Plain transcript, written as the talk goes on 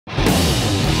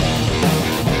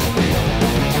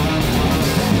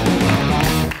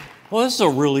Well, this is a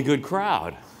really good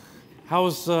crowd.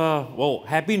 How's, well,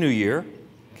 Happy New Year,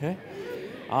 okay?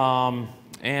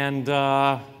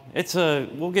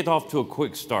 We'll get off to a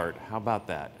quick start. How about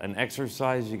that? An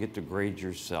exercise, you get to grade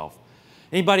yourself.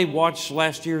 Anybody watch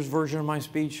last year's version of my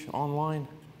speech online?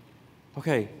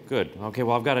 Okay, good. Okay,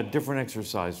 well, I've got a different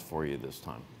exercise for you this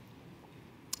time.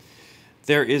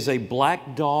 There is a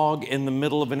black dog in the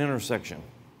middle of an intersection.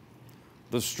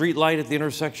 The street light at the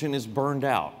intersection is burned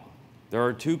out. There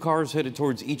are two cars headed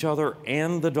towards each other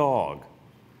and the dog.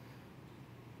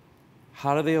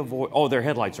 How do they avoid, oh, their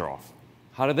headlights are off.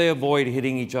 How do they avoid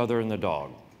hitting each other and the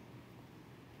dog?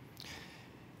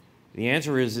 The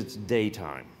answer is it's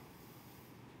daytime.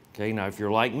 Okay, now if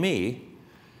you're like me,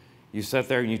 you sat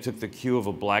there and you took the cue of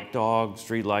a black dog,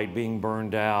 street light being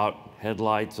burned out,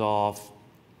 headlights off,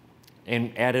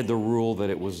 and added the rule that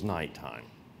it was nighttime.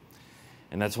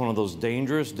 And that's one of those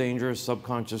dangerous, dangerous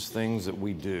subconscious things that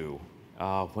we do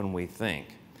when we think.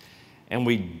 And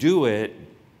we do it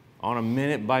on a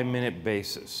minute-by-minute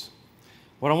basis.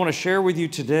 What I want to share with you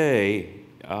today,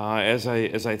 as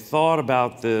I thought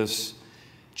about this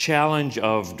challenge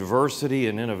of diversity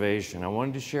and innovation, I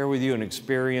wanted to share with you an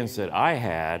experience that I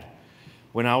had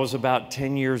when I was about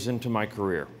 10 years into my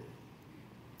career.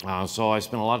 So I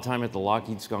spent a lot of time at the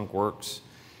Lockheed Skunk Works,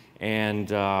 and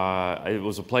it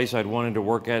was a place I'd wanted to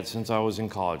work at since I was in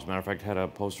college. Matter of fact, I had a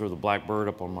poster of the Blackbird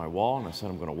up on my wall, and I said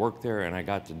I'm going to work there, and I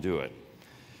got to do it.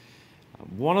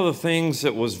 One of the things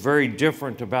that was very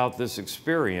different about this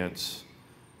experience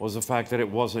was the fact that it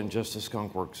wasn't just a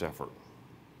Skunk Works effort.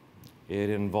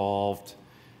 It involved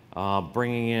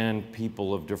bringing in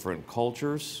people of different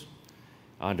cultures,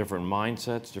 different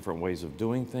mindsets, different ways of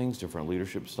doing things, different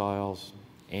leadership styles,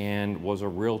 and was a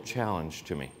real challenge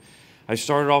to me. I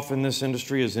started off in this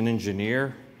industry as an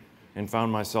engineer and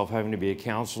found myself having to be a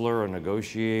counselor, a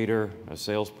negotiator, a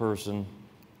salesperson.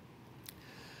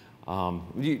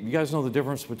 You guys know the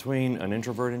difference between an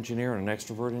introvert engineer and an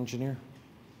extrovert engineer?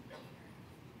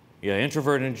 Yeah,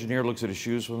 introvert engineer looks at his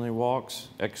shoes when he walks.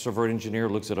 Extrovert engineer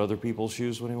looks at other people's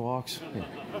shoes when he walks.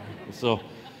 So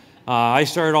I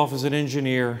started off as an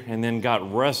engineer and then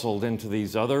got wrestled into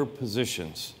these other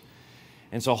positions.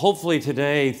 And so hopefully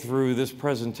today through this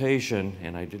presentation,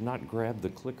 and I did not grab the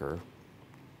clicker.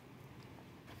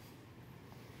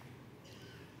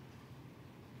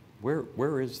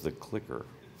 Where is the clicker?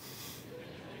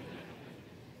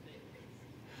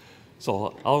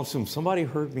 So I'll assume somebody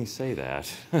heard me say that.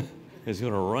 Is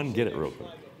going to run get it real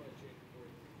quick.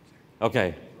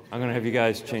 Okay, I'm going to have you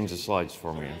guys change the slides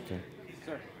for me. Okay.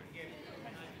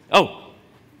 Oh,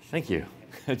 thank you.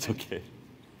 It's okay.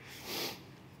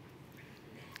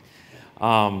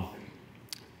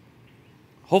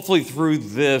 Hopefully through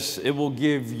this, it will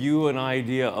give you an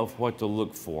idea of what to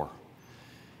look for.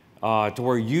 To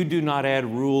where you do not add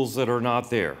rules that are not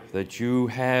there, that you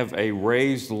have a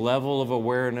raised level of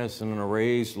awareness and a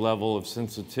raised level of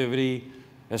sensitivity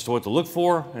as to what to look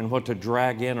for and what to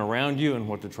drag in around you and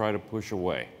what to try to push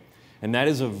away. And that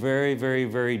is a very, very,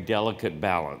 very delicate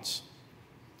balance.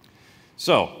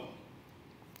 So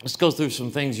let's go through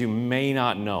some things you may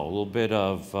not know, a little bit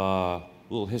of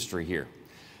little history here.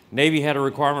 Navy had a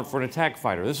requirement for an attack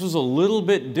fighter. This was a little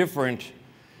bit different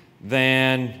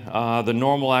than the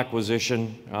normal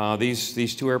acquisition.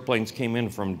 These two airplanes came in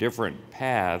from different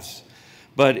paths,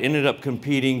 but ended up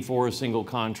competing for a single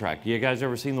contract. You guys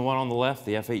ever seen the one on the left,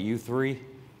 the F-8U-3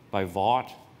 by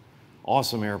Vought?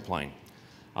 Awesome airplane.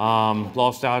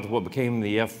 Lost out to what became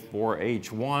the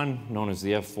F-4H-1, known as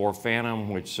the F-4 Phantom,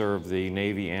 which served the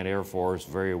Navy and Air Force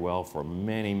very well for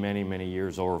many, many, many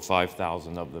years, over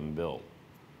 5,000 of them built.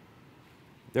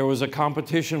 There was a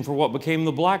competition for what became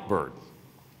the Blackbird.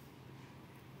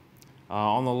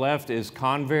 On the left is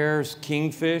Convair's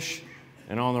Kingfish,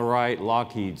 and on the right,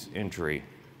 Lockheed's entry.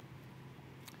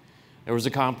 There was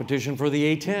a competition for the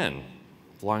A-10,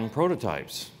 flying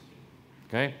prototypes,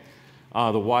 okay?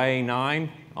 The YA-9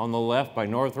 on the left by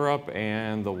Northrop,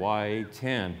 and the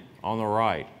YA-10 on the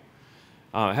right.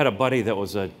 I had a buddy that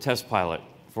was a test pilot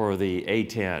for the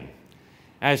A-10.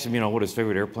 I asked him, you know, what his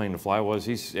favorite airplane to fly was.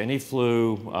 He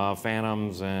flew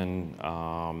Phantoms and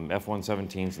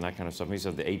F-117s and that kind of stuff. He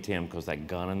said the A-10, because that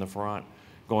gun in the front,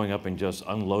 going up and just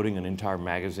unloading an entire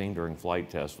magazine during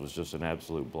flight test was just an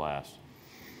absolute blast.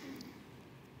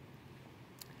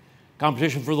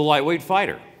 Competition for the lightweight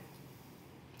fighter.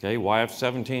 Okay,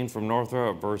 YF-17 from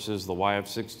Northrop versus the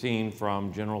YF-16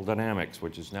 from General Dynamics,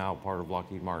 which is now part of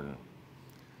Lockheed Martin.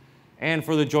 And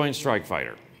for the Joint Strike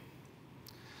Fighter.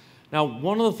 Now,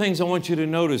 one of the things I want you to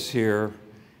notice here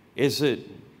is that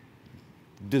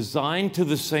designed to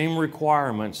the same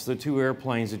requirements, the two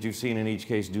airplanes that you've seen in each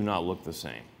case do not look the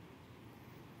same.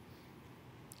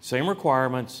 Same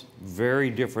requirements, very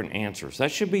different answers.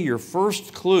 That should be your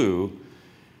first clue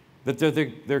that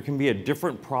there can be a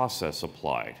different process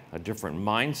applied, a different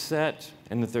mindset,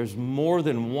 and that there's more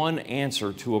than one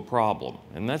answer to a problem.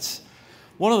 And that's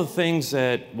one of the things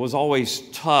that was always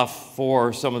tough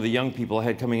for some of the young people I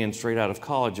had coming in straight out of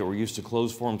college that were used to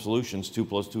closed form solutions, 2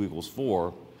 + 2 =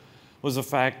 4, was the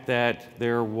fact that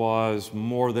there was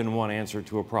more than one answer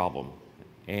to a problem.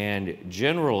 And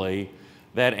generally,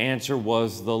 that answer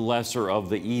was the lesser of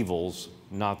the evils,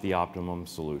 not the optimum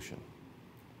solution.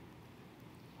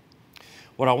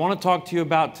 What I want to talk to you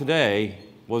about today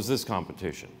was this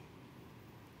competition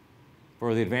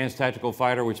for the Advanced Tactical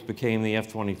Fighter, which became the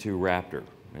F-22 Raptor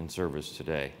in service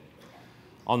today.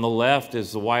 On the left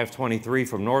is the YF-23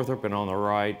 from Northrop, and on the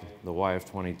right, the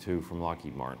YF-22 from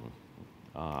Lockheed Martin.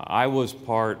 I was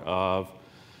part of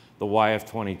the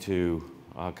YF-22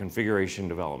 configuration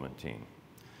development team.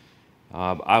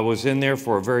 I was in there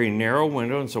for a very narrow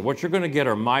window, and so what you're going to get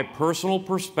are my personal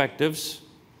perspectives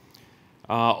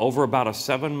over about a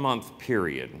 7-month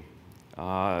period.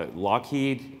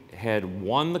 Lockheed had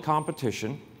won the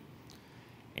competition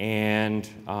and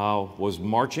was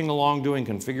marching along doing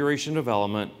configuration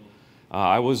development.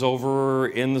 I was over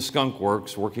in the Skunk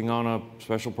Works working on a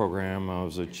special program. I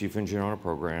was a chief engineer on a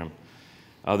program.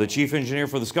 The chief engineer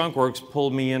for the Skunk Works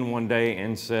pulled me in one day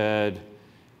and said,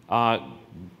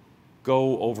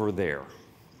 go over there.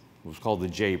 It was called the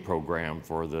J program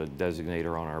for the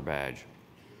designator on our badge.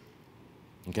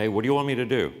 Okay, what do you want me to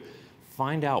do?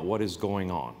 Find out what is going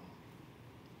on.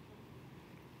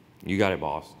 You got it,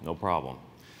 boss, no problem.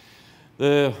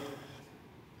 The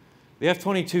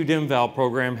F-22 dim valve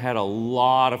program had a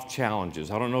lot of challenges.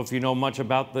 I don't know if you know much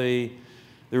about the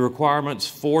requirements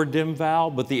for dim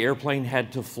valve, but the airplane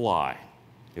had to fly.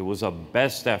 It was a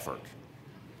best effort.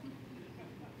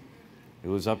 It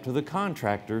was up to the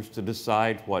contractors to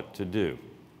decide what to do.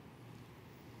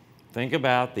 Think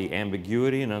about the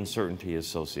ambiguity and uncertainty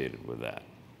associated with that.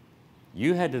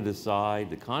 You had to decide,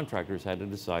 the contractors had to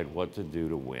decide what to do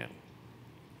to win,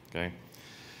 okay?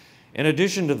 In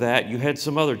addition to that, you had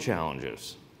some other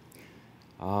challenges.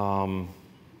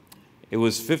 It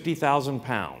was 50,000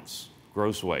 pounds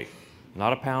gross weight,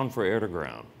 not a pound for air to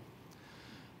ground.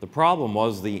 The problem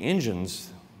was the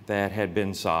engines that had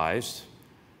been sized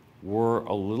were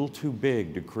a little too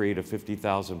big to create a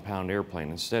 50,000 pound airplane.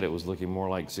 Instead, it was looking more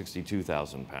like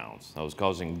 62,000 pounds. That was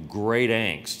causing great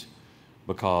angst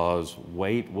because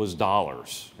weight was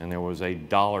dollars, and there was a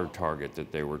dollar target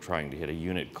that they were trying to hit, a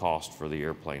unit cost for the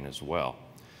airplane as well.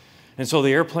 And so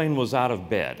the airplane was out of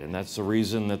bed, and that's the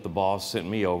reason that the boss sent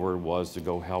me over, was to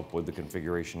go help with the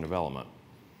configuration development.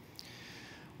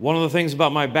 One of the things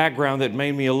about my background that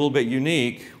made me a little bit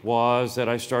unique was that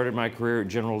I started my career at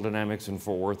General Dynamics in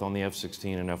Fort Worth on the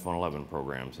F-16 and F-111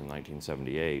 programs in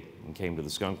 1978 and came to the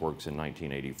Skunk Works in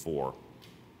 1984.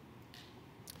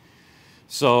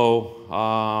 So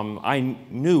I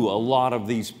knew a lot of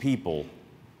these people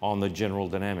on the General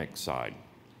Dynamics side.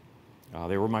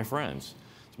 They were my friends.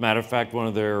 As a matter of fact, one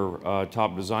of their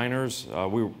top designers, I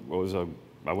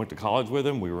went to college with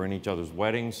him. We were in each other's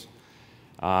weddings.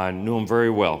 I knew him very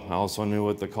well. I also knew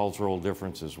what the cultural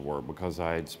differences were because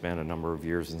I had spent a number of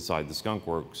years inside the Skunk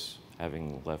Works,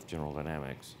 having left General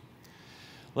Dynamics.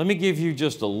 Let me give you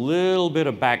just a little bit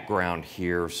of background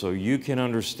here so you can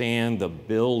understand the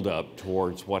buildup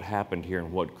towards what happened here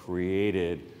and what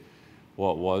created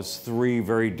what was 3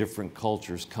 very different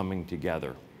cultures coming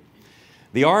together.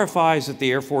 The RFIs that the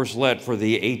Air Force led for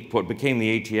what became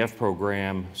the ATF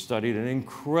program studied an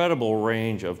incredible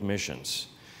range of missions.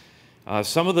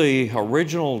 Some of the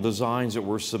original designs that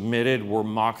were submitted were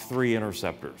Mach 3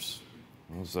 interceptors.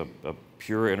 It was a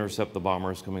pure intercept the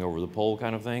bombers coming over the pole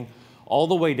kind of thing, all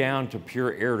the way down to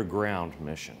pure air-to-ground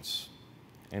missions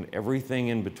and everything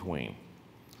in between.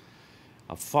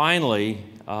 Finally,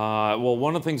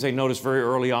 one of the things they noticed very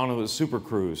early on was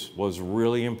supercruise was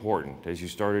really important as you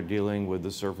started dealing with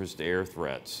the surface-to-air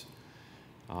threats.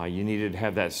 You needed to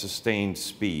have that sustained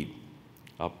speed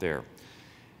up there.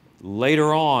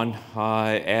 Later on,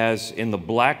 as in the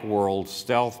black world,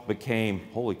 stealth became,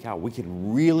 holy cow, we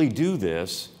can really do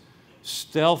this.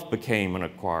 Stealth became a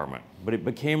requirement, but it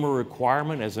became a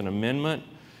requirement as an amendment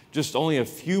just only a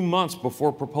few months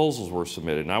before proposals were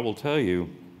submitted. And I will tell you,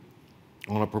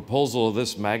 on a proposal of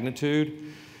this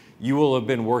magnitude, you will have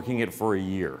been working it for a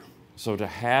year. So to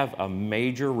have a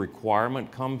major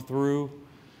requirement come through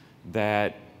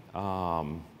that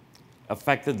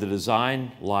affected the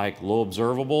design like low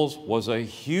observables was a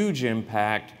huge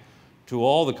impact to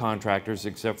all the contractors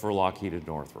except for Lockheed and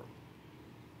Northrop.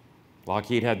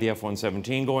 Lockheed had the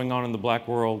F-117 going on in the black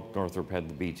world, Northrop had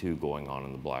the B-2 going on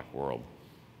in the black world.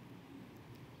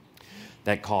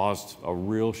 That caused a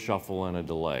real shuffle and a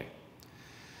delay.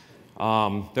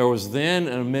 There was then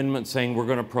an amendment saying we're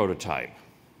going to prototype.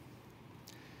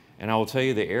 And I will tell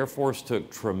you, the Air Force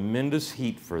took tremendous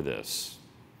heat for this.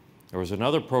 There was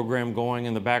another program going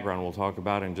in the background we'll talk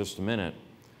about in just a minute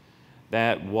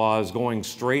that was going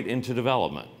straight into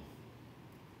development.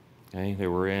 Okay, they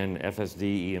were in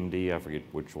FSD, EMD, I forget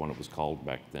which one it was called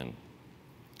back then.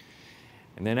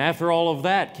 And then after all of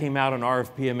that came out an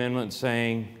RFP amendment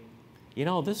saying, you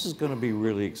know, this is going to be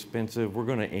really expensive. We're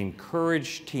going to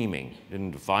encourage teaming.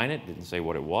 Didn't define it, didn't say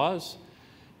what it was,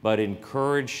 but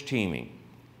encourage teaming.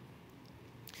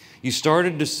 You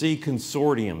started to see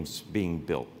consortiums being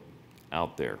built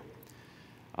out there.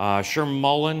 Sherman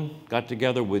Mullen got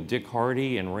together with Dick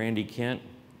Hardy and Randy Kent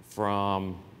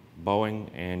from Boeing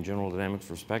and General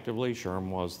Dynamics respectively. Sherm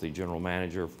was the general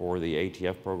manager for the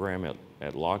ATF program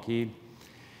at Lockheed.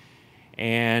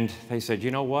 And they said,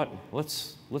 you know what,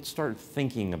 let's start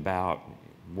thinking about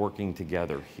working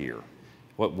together here,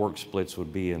 what work splits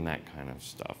would be and that kind of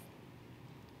stuff.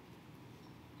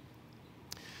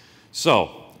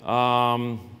 So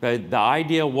the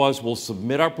idea was we'll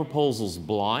submit our proposals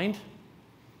blind,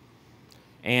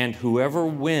 and whoever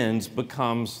wins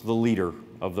becomes the leader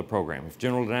of the program. If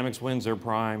General Dynamics wins their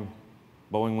prime,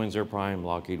 Boeing wins their prime,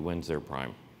 Lockheed wins their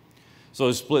prime. So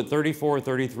it's split 34,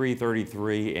 33,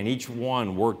 33, and each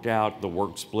one worked out the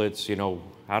work splits. You know,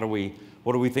 what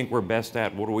do we think we're best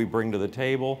at? What do we bring to the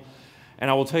table?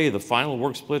 And I will tell you, the final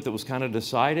work split that was kind of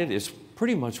decided is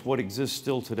pretty much what exists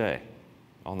still today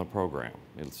on the program.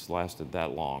 It's lasted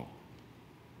that long.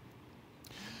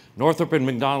 Northrop and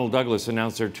McDonnell Douglas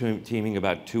announced their teaming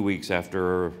about 2 weeks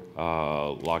after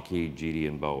Lockheed, GD,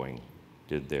 and Boeing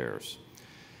did theirs.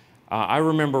 I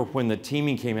remember when the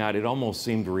teaming came out, it almost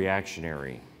seemed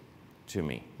reactionary to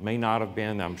me. May not have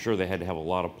been. I'm sure they had to have a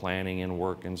lot of planning and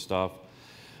work and stuff.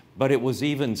 But it was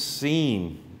even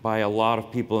seen by a lot of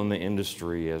people in the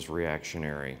industry as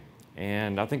reactionary.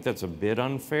 And I think that's a bit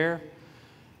unfair,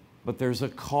 but there's a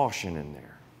caution in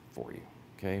there for you,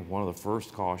 okay? One of the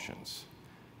first cautions,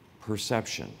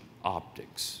 perception,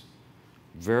 optics.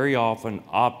 Very often,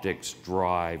 optics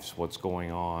drives what's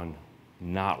going on,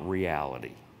 not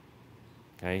reality.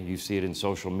 Okay, you see it in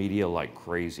social media like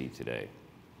crazy today.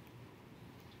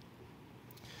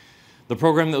 The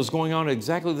program that was going on at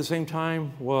exactly the same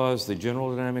time was the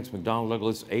General Dynamics McDonnell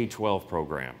Douglas A-12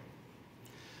 program.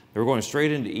 They were going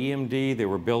straight into EMD. They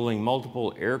were building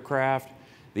multiple aircraft.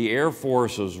 The Air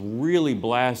Force was really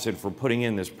blasted for putting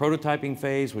in this prototyping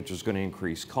phase, which was going to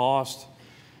increase cost.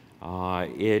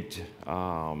 It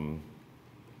was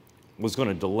going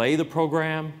to delay the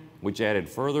program, which added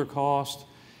further cost,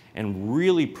 and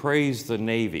really praised the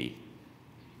Navy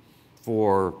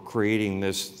for creating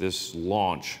this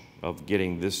launch of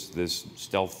getting this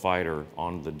stealth fighter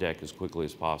on the deck as quickly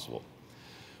as possible.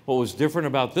 What was different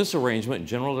about this arrangement,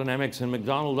 General Dynamics and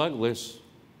McDonnell Douglas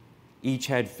each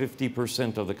had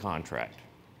 50% of the contract.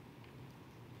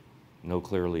 No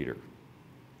clear leader.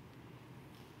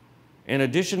 In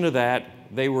addition to that,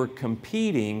 they were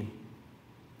competing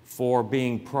for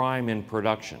being prime in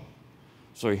production.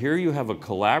 So here you have a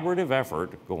collaborative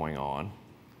effort going on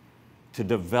to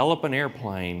develop an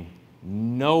airplane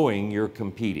knowing you're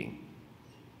competing.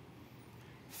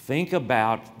 Think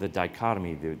about the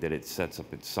dichotomy that it sets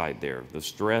up inside there, the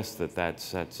stress that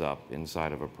sets up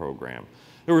inside of a program.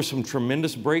 There were some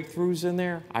tremendous breakthroughs in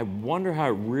there. I wonder how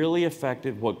it really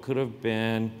affected what could have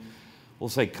been, we'll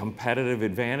say, competitive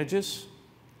advantages,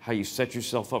 how you set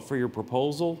yourself up for your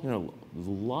proposal. You know, a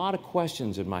lot of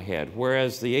questions in my head.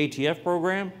 Whereas the ATF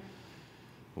program,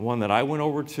 the one that I went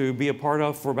over to be a part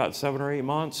of for about 7 or 8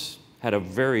 months, had a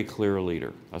very clear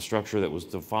leader, a structure that was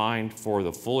defined for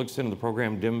the full extent of the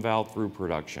program, dim-val through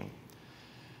production.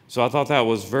 So I thought that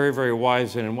was very, very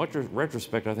wise, and in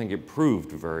retrospect, I think it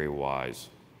proved very wise.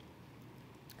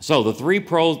 So the 3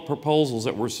 proposals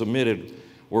that were submitted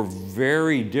were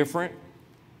very different,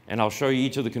 and I'll show you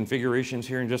each of the configurations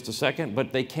here in just a second,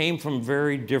 but they came from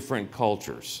very different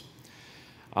cultures.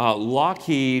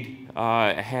 Lockheed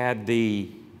had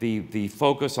the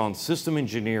focus on system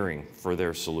engineering for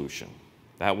their solution.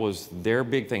 That was their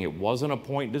big thing. It wasn't a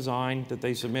point design that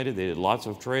they submitted. They did lots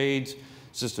of trades,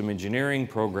 system engineering,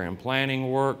 program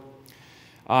planning work.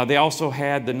 They also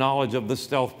had the knowledge of the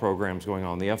stealth programs going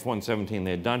on. The F-117,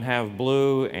 they had done Have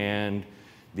Blue, and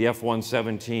the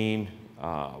F-117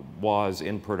 was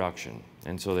in production.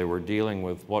 And so they were dealing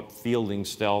with what fielding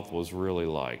stealth was really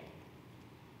like.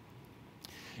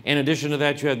 In addition to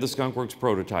that, you had the skunkworks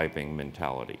prototyping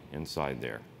mentality inside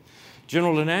there.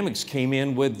 General Dynamics came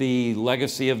in with the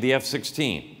legacy of the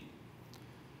F-16.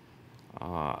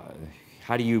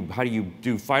 how do you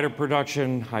do fighter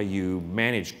production? How you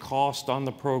manage cost on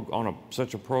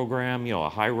such a program? You know, a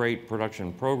high-rate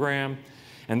production program.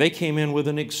 And they came in with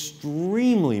an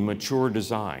extremely mature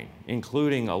design,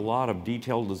 including a lot of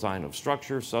detailed design of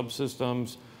structure,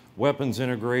 subsystems, weapons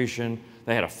integration.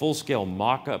 They had a full-scale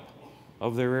mock-up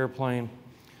of their airplane.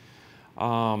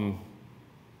 And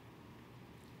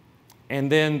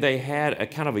then they had a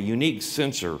kind of a unique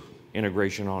sensor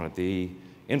integration on it. The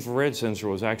infrared sensor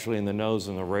was actually in the nose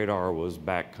and the radar was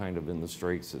back kind of in the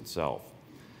strakes itself.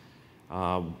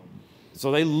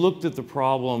 So they looked at the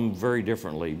problem very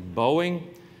differently. Boeing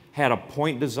had a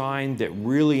point design that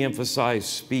really emphasized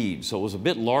speed, so it was a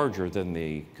bit larger than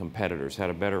the competitors, had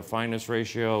a better fineness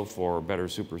ratio for better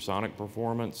supersonic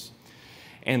performance.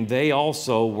 And they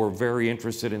also were very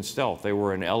interested in stealth. They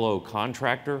were an LO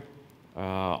contractor,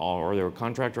 or they were a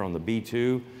contractor on the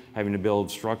B-2, having to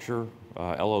build structure,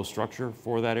 LO structure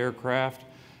for that aircraft,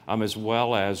 as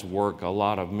well as work a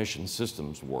lot of mission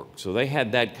systems work. So they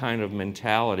had that kind of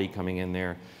mentality coming in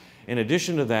there. In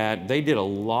addition to that, they did a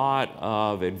lot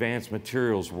of advanced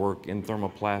materials work in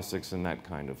thermoplastics and that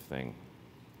kind of thing.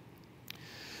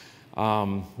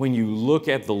 When you look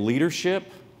at the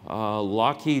leadership,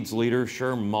 Lockheed's leader,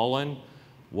 Sherm Mullen,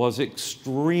 was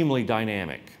extremely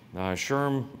dynamic.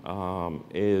 Sherm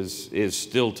is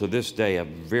still to this day a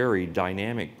very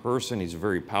dynamic person. He's a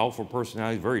very powerful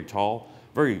personality, very tall,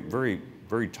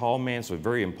 very tall man, so a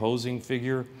very imposing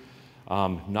figure.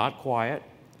 Not quiet,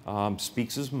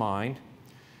 speaks his mind.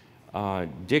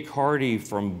 Dick Hardy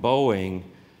from Boeing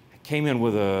came in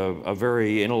with a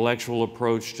very intellectual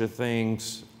approach to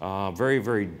things,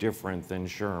 very different than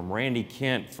Sherm. Randy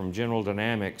Kent from General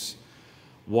Dynamics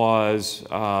was,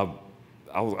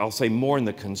 I'll say, more in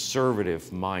the conservative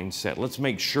mindset. Let's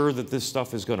make sure that this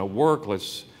stuff is going to work.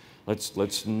 Let's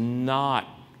not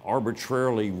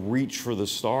arbitrarily reach for the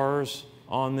stars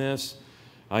on this.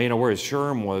 You know, whereas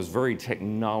Sherm was very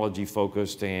technology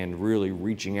focused and really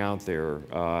reaching out there,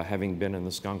 having been in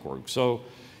the Skunk Works. So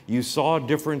you saw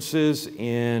differences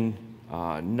in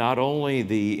not only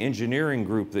the engineering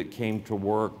group that came to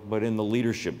work, but in the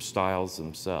leadership styles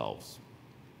themselves.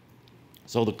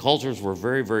 So the cultures were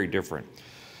very different.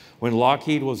 When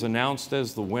Lockheed was announced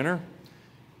as the winner,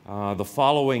 that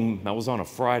was on a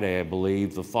Friday, I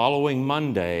believe, the following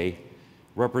Monday,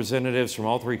 representatives from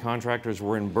all three contractors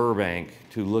were in Burbank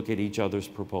to look at each other's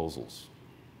proposals.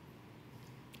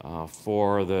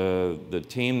 For the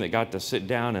team that got to sit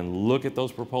down and look at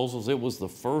those proposals, it was the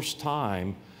first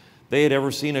time they had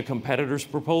ever seen a competitor's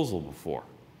proposal before.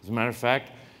 As a matter of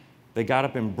fact, they got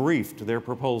up and briefed their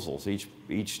proposals.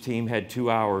 Each team had 2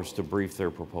 hours to brief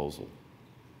their proposal.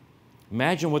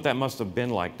 Imagine what that must have been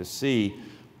like to see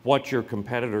what your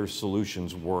competitors'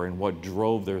 solutions were and what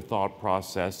drove their thought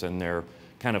process and their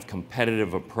kind of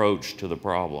competitive approach to the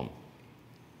problem.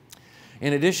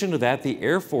 In addition to that, the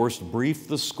Air Force briefed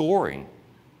the scoring.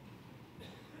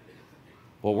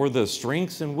 What were the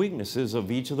strengths and weaknesses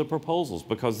of each of the proposals?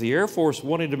 Because the Air Force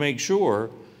wanted to make sure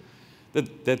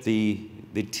that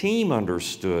the team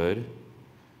understood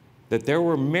that there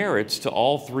were merits to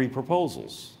all three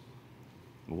proposals.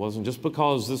 It wasn't just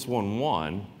because this one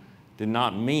won, did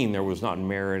not mean there was not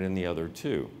merit in the other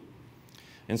two.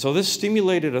 And so this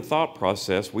stimulated a thought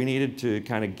process. We needed to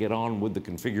kind of get on with the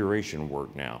configuration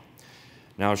work now.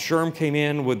 Now, Sherm came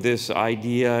in with this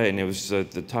idea, and it was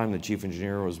at the time the chief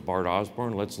engineer was Bart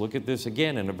Osborne. Let's look at this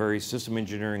again in a very system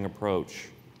engineering approach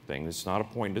thing. It's not a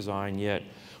point design yet,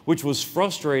 which was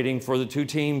frustrating for the two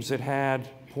teams that had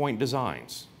point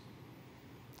designs.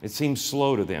 It seemed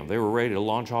slow to them. They were ready to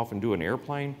launch off and do an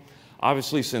airplane.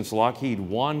 Obviously, since Lockheed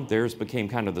won, theirs became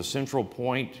kind of the central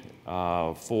point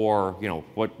for, you know,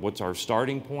 what's our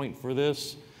starting point for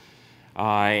this,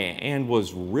 and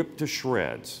was ripped to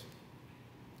shreds.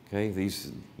 Okay,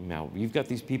 now you've got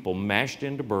these people mashed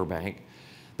into Burbank.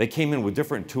 They came in with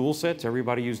different tool sets.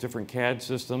 Everybody used different CAD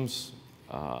systems.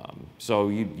 So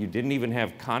you didn't even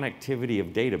have connectivity of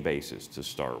databases to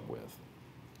start with.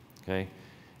 Okay,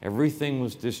 everything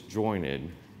was disjointed,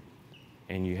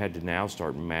 and you had to now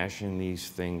start mashing these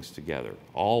things together.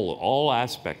 All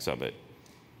aspects of it.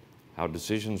 How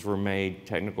decisions were made,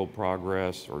 technical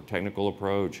progress or technical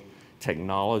approach,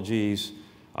 technologies,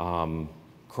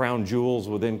 crown jewels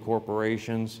within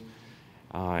corporations.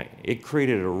 It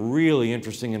created a really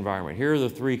interesting environment. Here are the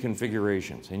three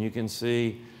configurations, and you can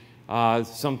see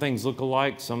some things look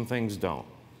alike, some things don't.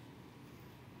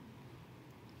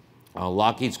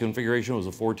 Lockheed's configuration was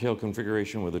a four-tail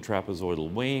configuration with a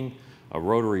trapezoidal wing, a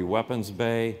rotary weapons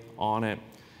bay on it,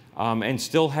 and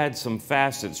still had some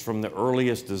facets from the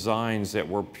earliest designs that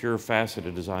were pure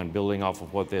faceted design, building off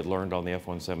of what they had learned on the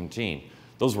F-117.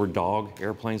 Those were dog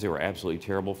airplanes. They were absolutely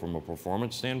terrible from a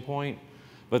performance standpoint,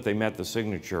 but they met the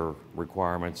signature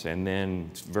requirements. And then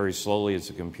very slowly, as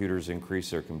the computers increased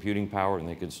their computing power and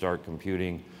they could start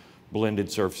computing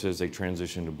blended surfaces, they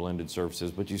transitioned to blended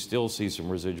surfaces. But you still see some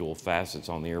residual facets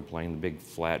on the airplane, the big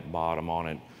flat bottom on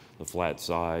it, the flat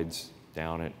sides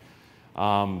down it.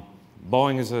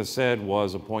 Boeing, as I said,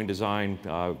 was a point design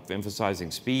emphasizing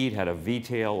speed, had a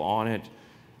V-tail on it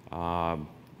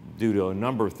due to a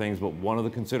number of things, but one of the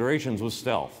considerations was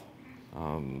stealth.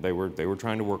 They were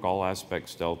trying to work all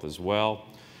aspects stealth as well.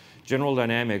 General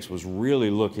Dynamics was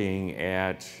really looking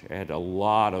at a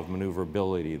lot of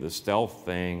maneuverability. The stealth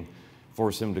thing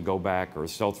forced them to go back, or a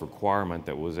stealth requirement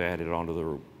that was added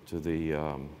onto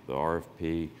the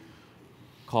RFP,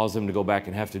 caused them to go back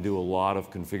and have to do a lot of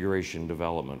configuration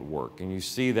development work. And you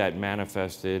see that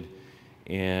manifested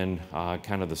in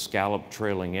kind of the scallop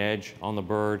trailing edge on the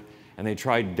bird. And they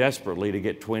tried desperately to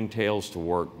get twin tails to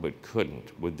work, but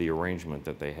couldn't with the arrangement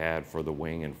that they had for the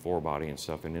wing and forebody and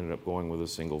stuff, and ended up going with a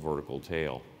single vertical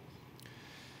tail.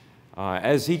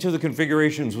 As each of the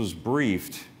configurations was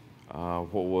briefed,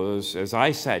 as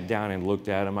I sat down and looked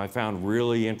at them, I found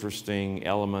really interesting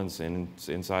elements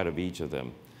inside of each of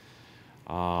them.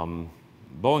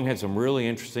 Boeing had some really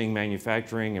interesting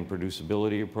manufacturing and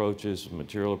producibility approaches, some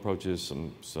material approaches,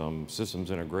 some systems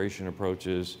integration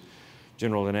approaches.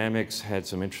 General Dynamics had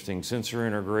some interesting sensor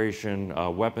integration,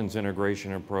 weapons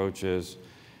integration approaches,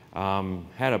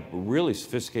 had a really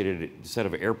sophisticated set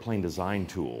of airplane design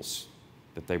tools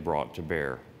that they brought to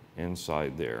bear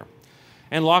inside there.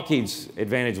 And Lockheed's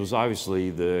advantage was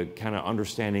obviously the kind of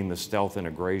understanding the stealth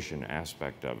integration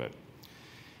aspect of it.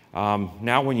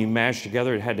 Now when you mash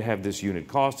together, it had to have this unit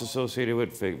cost associated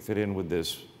with it, fit in with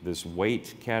this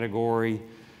weight category.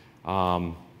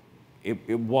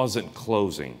 It wasn't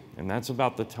closing, and that's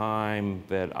about the time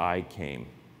that I came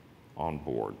on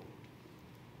board.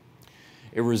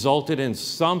 It resulted in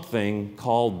something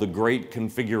called the Great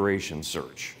Configuration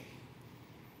Search.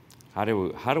 How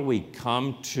do we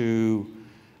come to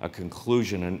a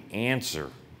conclusion, an answer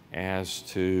as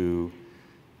to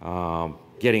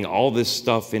getting all this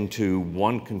stuff into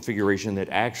one configuration that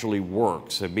actually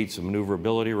works, that meets the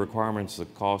maneuverability requirements, the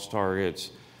cost targets,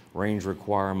 range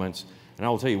requirements. And I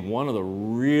will tell you, one of the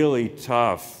really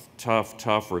tough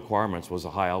requirements was a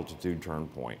high altitude turn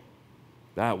point.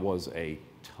 That was a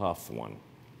tough one.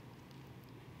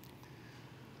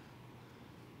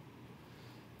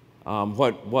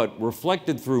 What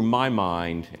reflected through my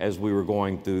mind as we were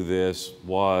going through this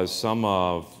was some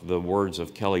of the words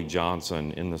of Kelly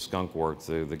Johnson in the Skunk Works,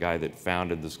 the guy that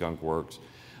founded the Skunk Works,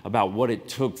 about what it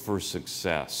took for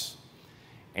success.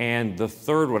 And the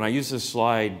third one, I used this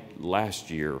slide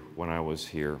last year when I was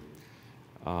here.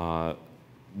 The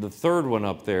third one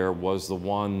up there was the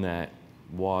one that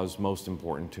was most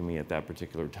important to me at that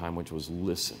particular time, which was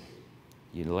listen.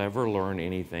 You never learn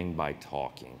anything by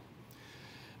talking.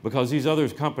 Because these other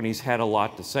companies had a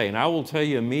lot to say. And I will tell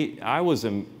you, I was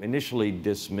initially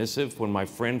dismissive when my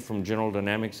friend from General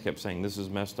Dynamics kept saying, this is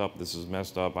messed up, this is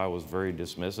messed up. I was very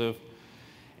dismissive.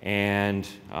 And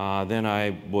then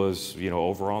I was,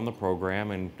 over on the program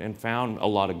and found a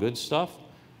lot of good stuff.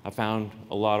 I found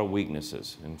a lot of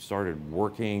weaknesses and started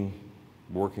working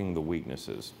the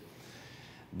weaknesses.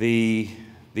 The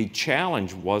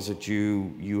challenge was that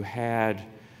you had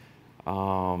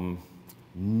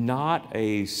not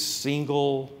a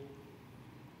single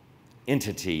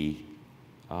entity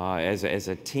as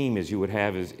a team as you would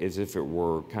have as if it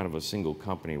were kind of a single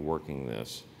company working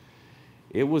this.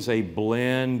 It was a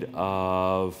blend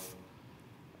of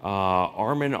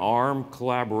arm-in-arm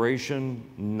collaboration,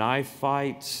 knife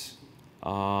fights,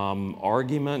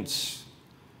 arguments,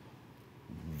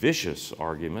 vicious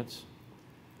arguments,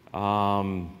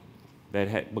 that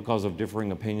had, because of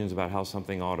differing opinions about how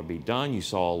something ought to be done. You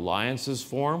saw alliances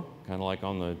form, kind of like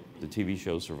on the TV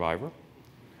show Survivor.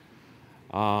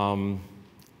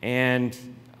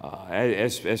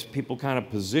 As people kind of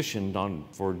positioned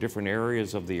for different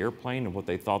areas of the airplane and what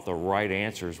they thought the right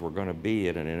answers were going to be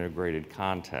in an integrated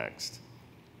context.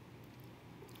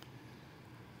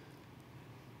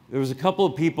 There was a couple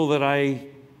of people that I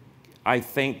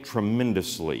thank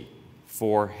tremendously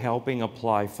for helping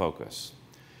apply focus.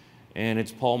 And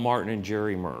it's Paul Martin and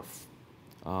Jerry Murph.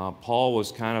 Paul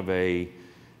was kind of a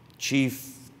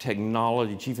chief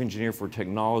engineer for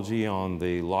technology on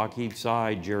the Lockheed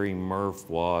side. Jerry Murph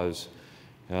was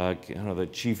kind of the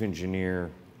chief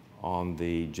engineer on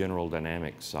the General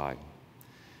Dynamics side.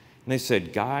 And they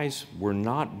said, guys, we're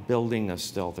not building a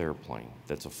stealth airplane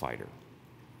that's a fighter.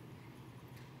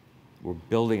 We're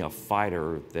building a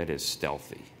fighter that is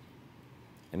stealthy.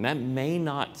 And that may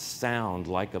not sound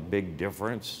like a big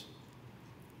difference,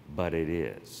 but it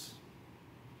is.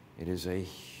 It is a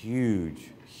huge,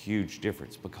 huge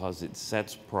difference because it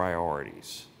sets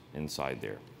priorities inside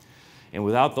there. And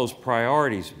without those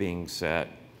priorities being set,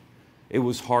 it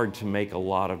was hard to make a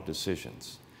lot of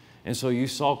decisions. And so you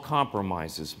saw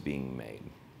compromises being made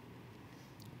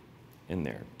in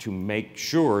there to make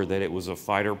sure that it was a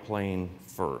fighter plane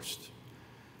first.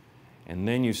 And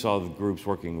then you saw the groups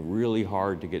working really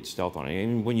hard to get stealth on it.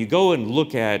 And when you go and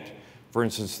look at, for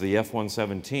instance, the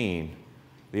F-117,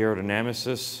 the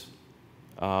aerodynamicists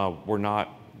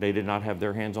they did not have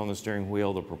their hands on the steering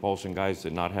wheel. The propulsion guys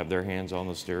did not have their hands on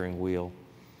the steering wheel.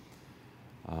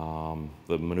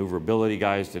 The maneuverability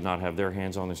guys did not have their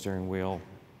hands on the steering wheel.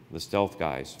 The stealth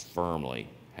guys firmly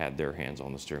had their hands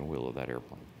on the steering wheel of that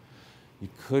airplane. You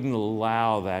couldn't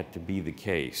allow that to be the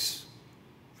case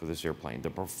for this airplane.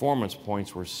 The performance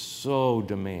points were so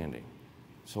demanding,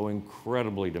 so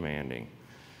incredibly demanding.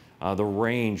 The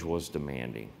range was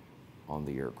demanding on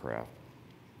the aircraft.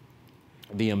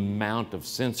 The amount of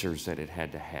sensors that it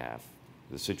had to have,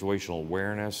 the situational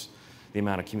awareness, the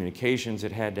amount of communications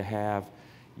it had to have,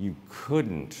 you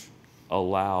couldn't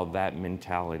allow that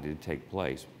mentality to take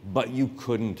place, but you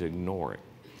couldn't ignore it.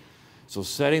 So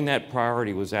setting that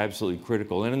priority was absolutely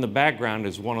critical. And in the background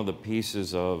is one of the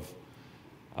pieces of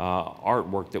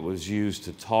artwork that was used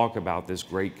to talk about this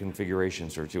great configuration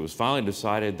search. It was finally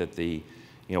decided that the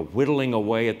whittling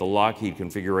away at the Lockheed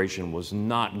configuration was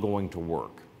not going to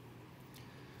work.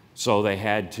 So they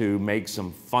had to make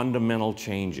some fundamental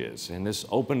changes. And this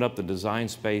opened up the design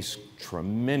space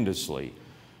tremendously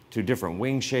to different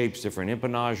wing shapes, different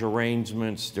empennage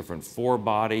arrangements, different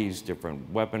forebodies,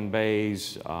 different weapon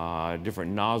bays,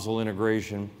 different nozzle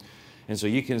integration. And so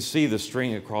you can see the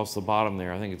string across the bottom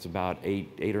there. I think it's about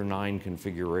eight or nine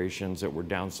configurations that were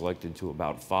down selected to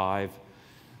about 5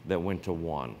 that went to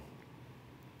 1.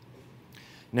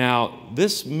 Now,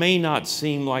 this may not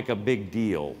seem like a big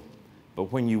deal,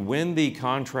 but when you win the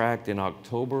contract in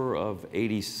October of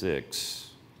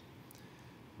 '86,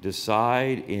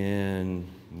 decide in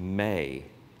May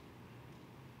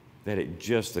that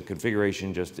the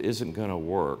configuration just isn't going to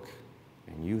work,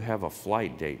 and you have a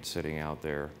flight date sitting out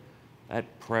there,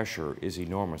 that pressure is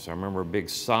enormous. I remember a big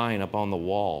sign up on the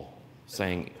wall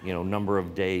saying, number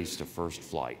of days to first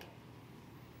flight.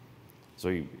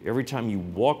 So every time you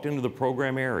walked into the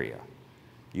program area,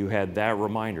 you had that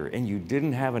reminder, and you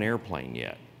didn't have an airplane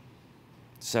yet.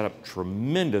 Set up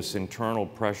tremendous internal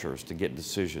pressures to get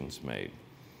decisions made.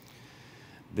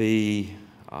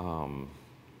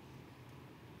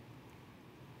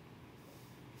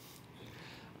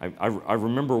 I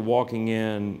remember walking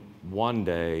in one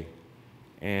day,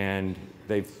 and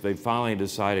they finally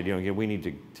decided, we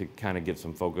need to kind of get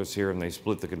some focus here, and they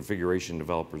split the configuration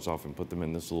developers off and put them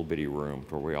in this little bitty room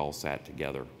where we all sat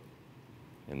together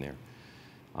in there.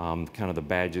 Kind of the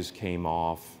badges came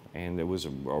off, and there was a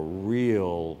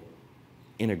real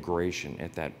integration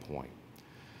at that point,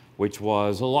 which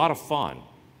was a lot of fun.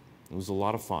 It was a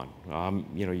lot of fun.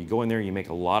 You go in there, you make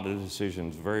a lot of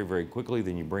decisions very, very quickly,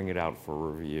 then you bring it out for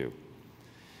review.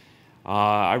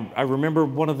 I remember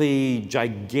one of the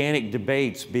gigantic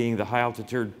debates being the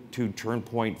high-altitude turn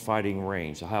point fighting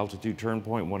range. The high-altitude turn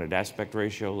point wanted aspect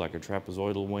ratio like a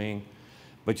trapezoidal wing,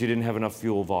 but you didn't have enough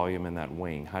fuel volume in that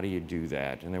wing. How do you do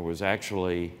that? And there was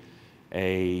actually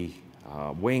a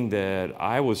wing that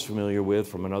I was familiar with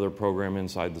from another program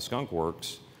inside the Skunk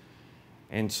Works.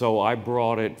 And so I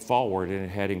brought it forward, and it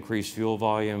had increased fuel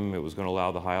volume. It was going to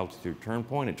allow the high altitude turn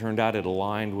point. It turned out it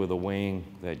aligned with a wing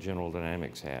that General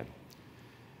Dynamics had.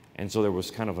 And so there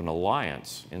was kind of an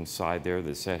alliance inside there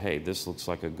that said, hey, this looks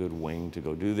like a good wing to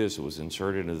go do this. It was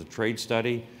inserted into the trade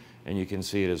study, and you can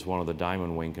see it as one of the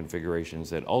diamond wing configurations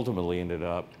that ultimately ended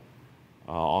up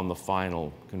on the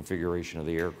final configuration of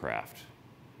the aircraft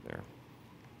there.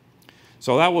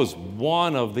 So that was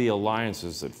one of the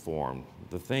alliances that formed.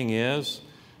 The thing is,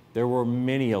 there were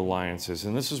many alliances,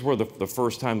 and this is where the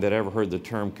first time that I ever heard the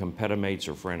term competimates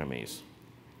or frenemies.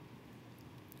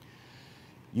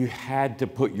 You had to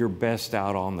put your best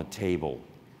out on the table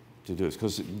to do this,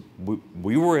 because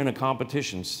we were in a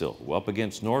competition still, up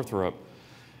against Northrop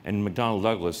and McDonnell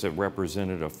Douglas that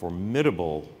represented a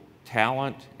formidable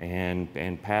talent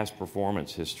and past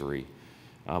performance history.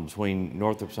 Between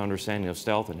Northrop's understanding of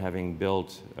stealth and having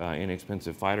built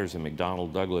inexpensive fighters, and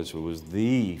McDonnell Douglas, who was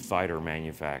the fighter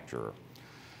manufacturer.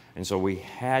 And so we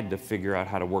had to figure out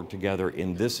how to work together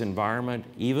in this environment,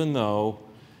 even though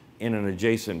in an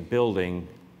adjacent building,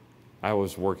 I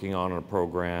was working on a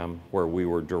program where we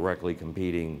were directly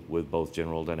competing with both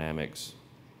General Dynamics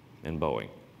and Boeing.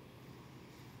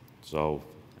 So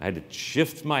I had to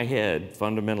shift my head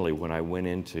fundamentally when I went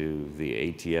into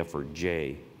the ATF or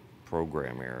J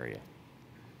program area.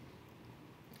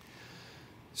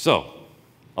 So,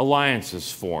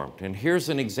 alliances formed. And here's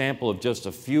an example of just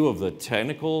a few of the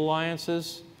technical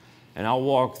alliances. And I'll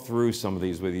walk through some of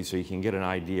these with you so you can get an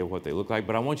idea of what they look like.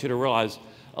 But I want you to realize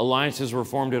alliances were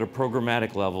formed at a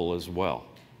programmatic level as well.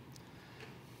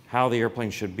 How the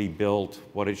airplane should be built,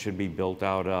 what it should be built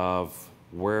out of,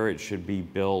 where it should be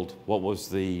built, what were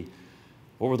the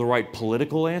right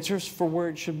political answers for where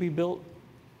it should be built.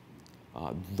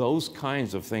 Those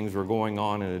kinds of things were going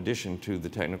on in addition to the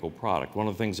technical product. One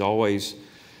of the things I always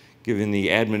giving the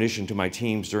admonition to my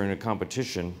teams during a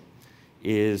competition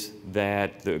is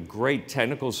that the great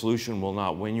technical solution will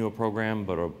not win you a program,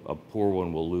 but a poor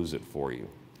one will lose it for you.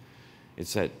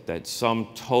 It's that sum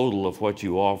total of what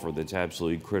you offer that's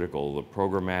absolutely critical. The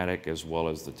programmatic as well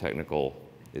as the technical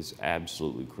is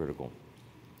absolutely critical.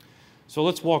 So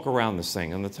let's walk around this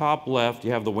thing. On the top left,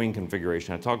 you have the wing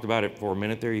configuration. I talked about it for a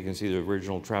minute there. You can see the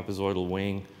original trapezoidal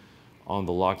wing on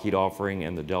the Lockheed offering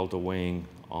and the Delta wing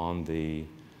on the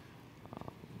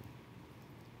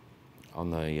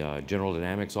General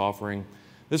Dynamics offering.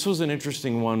 This was an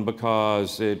interesting one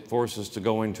because it forced us to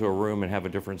go into a room and have a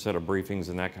different set of briefings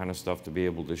and that kind of stuff to be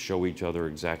able to show each other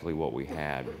exactly what we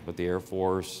had. But the Air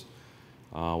Force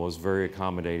was very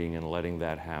accommodating in letting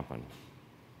that happen.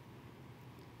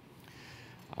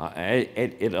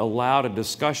 It allowed a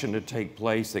discussion to take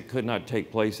place that could not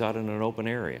take place out in an open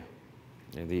area.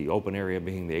 The open area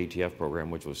being the ATF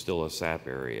program, which was still a SAP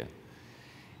area.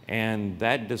 And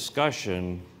that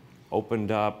discussion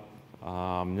opened up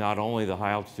not only the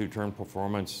high altitude turn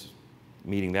performance,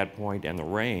 meeting that point and the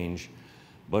range,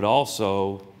 but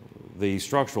also the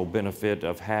structural benefit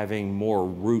of having more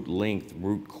root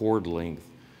chord length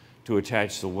to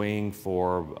attach the wing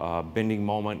for bending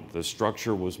moment. The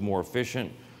structure was more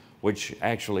efficient, which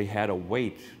actually had a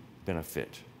weight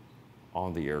benefit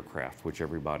on the aircraft, which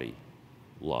everybody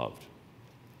loved.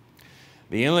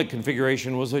 The inlet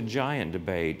configuration was a giant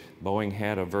debate. Boeing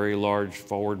had a very large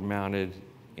forward-mounted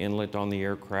inlet on the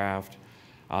aircraft.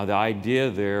 The idea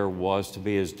there was to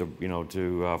be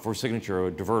for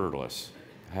signature, diverterless,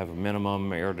 have a minimum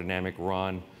aerodynamic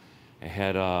run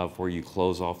ahead of where you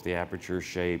close off the aperture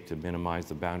shape to minimize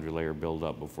the boundary layer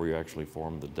buildup before you actually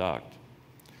form the duct.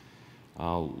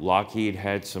 Lockheed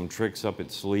had some tricks up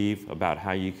its sleeve about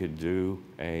how you could do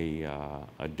a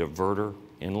diverter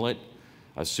inlet,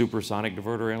 a supersonic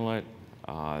diverter inlet.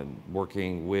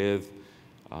 Working with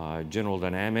General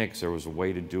Dynamics, there was a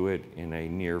way to do it in a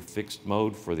near fixed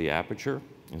mode for the aperture.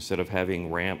 Instead of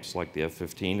having ramps like the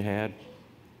F-15 had,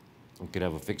 you could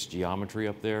have a fixed geometry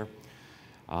up there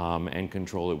and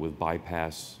control it with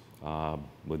bypass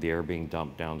with the air being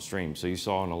dumped downstream. So you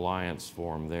saw an alliance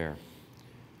form there.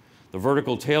 The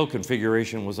vertical tail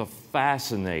configuration was a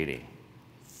fascinating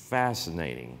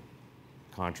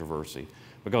controversy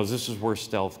because this is where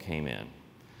stealth came in.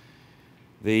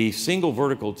 The single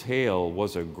vertical tail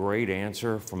was a great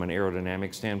answer from an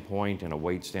aerodynamic standpoint and a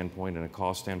weight standpoint and a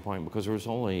cost standpoint because there was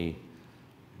only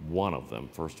one of them,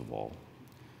 first of all.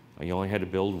 You only had to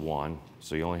build one,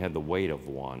 so you only had the weight of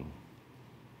one.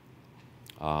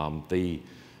 The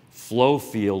flow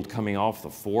field coming off the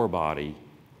forebody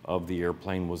of the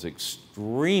airplane was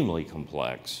extremely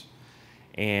complex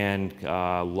and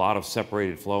a lot of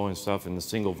separated flow and stuff, and the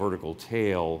single vertical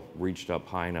tail reached up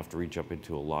high enough to reach up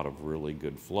into a lot of really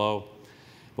good flow.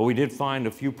 But we did find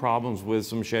a few problems with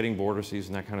some shedding vortices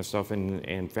and that kind of stuff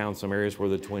and found some areas where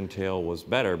the twin tail was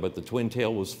better, but the twin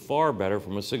tail was far better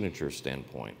from a signature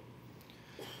standpoint.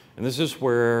 And this is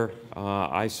where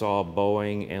I saw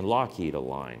Boeing and Lockheed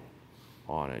align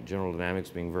on it. General Dynamics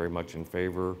being very much in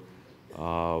favor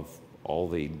of all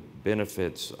the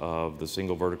benefits of the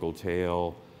single vertical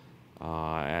tail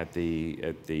at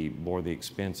the more the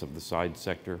expense of the side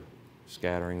sector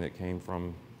scattering that came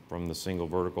from the single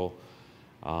vertical,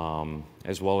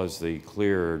 as well as the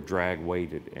clear drag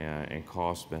weight and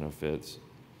cost benefits.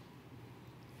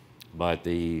 But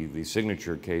the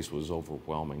signature case was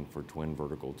overwhelming for twin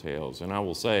vertical tails. And I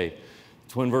will say,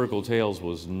 twin vertical tails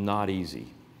was not easy.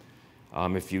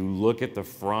 If you look at the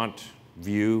front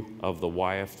view of the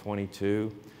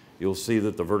YF-22, you'll see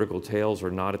that the vertical tails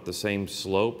are not at the same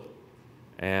slope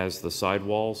as the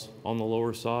sidewalls on the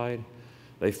lower side.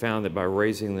 They found that by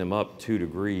raising them up 2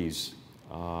 degrees,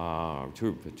 2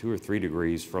 or 3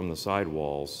 degrees from the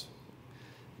sidewalls,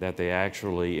 that they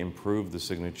actually improved the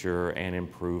signature and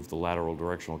improved the lateral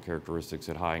directional characteristics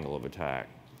at high angle of attack.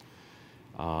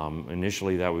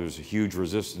 Initially, that was a huge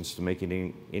resistance to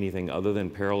making anything other than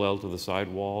parallel to the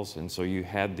sidewalls, and so you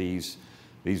had these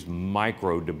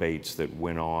micro debates that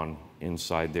went on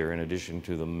inside there, in addition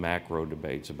to the macro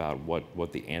debates about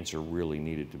what the answer really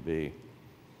needed to be.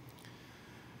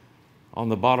 On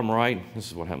the bottom right, this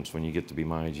is what happens when you get to be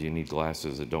my age. You need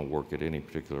glasses that don't work at any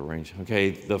particular range. Okay,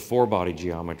 the four-body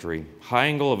geometry. High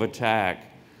angle of attack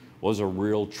was a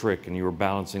real trick, and you were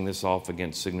balancing this off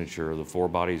against signature. The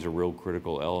four-body is a real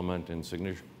critical element in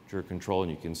signature control,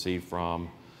 and you can see from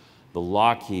the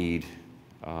Lockheed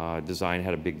design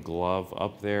had a big glove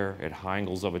up there at high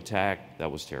angles of attack. That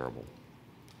was terrible.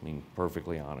 I mean,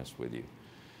 perfectly honest with you.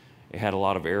 It had a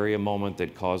lot of area moment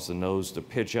that caused the nose to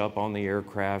pitch up on the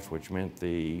aircraft, which meant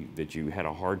that you had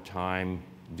a hard time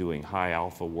doing high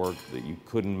alpha work, that you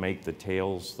couldn't make the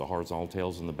tails, the horizontal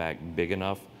tails in the back, big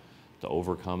enough to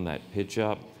overcome that pitch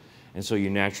up. And so you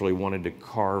naturally wanted to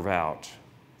carve out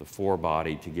the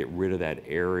forebody to get rid of that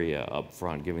area up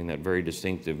front, giving that very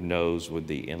distinctive nose with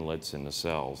the inlets and the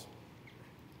cells.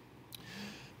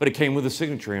 But it came with a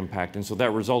signature impact, and so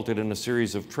that resulted in a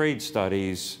series of trade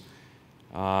studies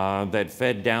that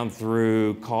fed down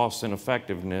through cost and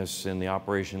effectiveness in the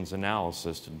operations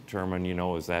analysis to determine, you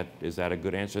know, is that a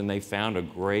good answer? And they found a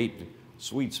great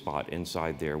sweet spot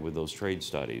inside there with those trade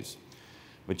studies.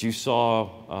 But you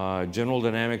saw General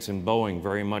Dynamics and Boeing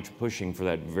very much pushing for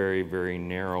that very, very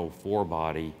narrow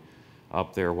forebody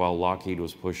up there, while Lockheed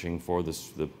was pushing for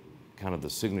the kind of the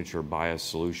signature bias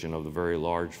solution of the very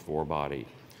large forebody.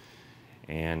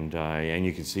 And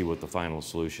you can see what the final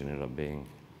solution ended up being.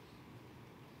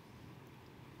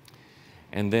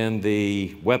 And then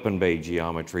the weapon bay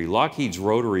geometry. Lockheed's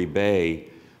rotary bay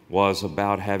was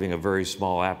about having a very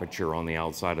small aperture on the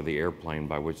outside of the airplane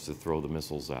by which to throw the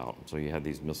missiles out. So you had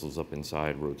these missiles up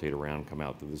inside, rotate around, come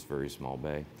out through this very small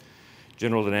bay.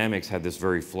 General Dynamics had this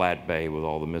very flat bay with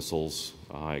all the missiles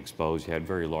exposed. You had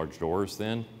very large doors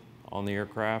then on the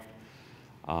aircraft.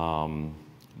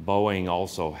 Boeing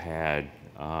also had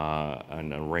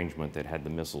an arrangement that had the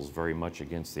missiles very much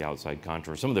against the outside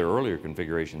contour. Some of their earlier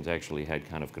configurations actually had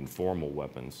kind of conformal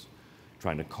weapons,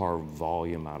 trying to carve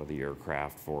volume out of the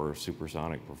aircraft for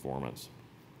supersonic performance.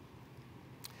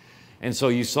 And so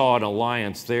you saw an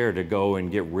alliance there to go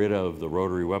and get rid of the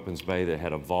rotary weapons bay that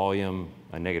had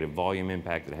a negative volume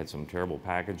impact, that had some terrible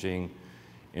packaging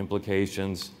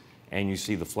implications, and you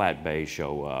see the flat bay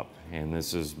show up. And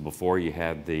this is before you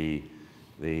had the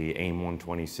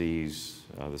AIM-120Cs,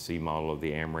 the C model of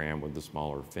the AMRAAM with the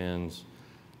smaller fins.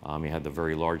 You had the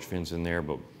very large fins in there,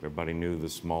 but everybody knew the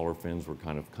smaller fins were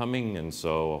kind of coming, and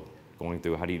so going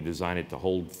through how do you design it to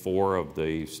hold 4 of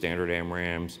the standard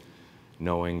AMRAAMs,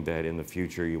 knowing that in the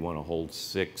future you want to hold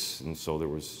 6, and so there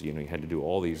was, you had to do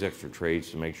all these extra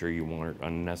trades to make sure you weren't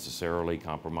unnecessarily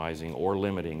compromising or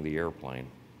limiting the airplane.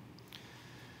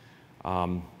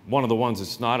 One of the ones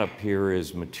that's not up here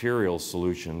is material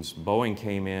solutions. Boeing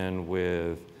came in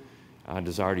with a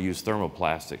desire to use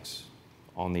thermoplastics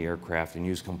on the aircraft and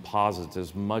use composites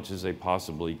as much as they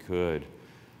possibly could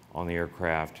on the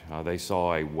aircraft. They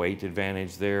saw a weight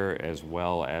advantage there as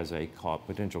well as a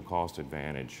potential cost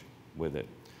advantage with it.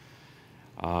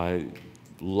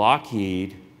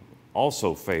 Lockheed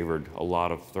also favored a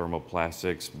lot of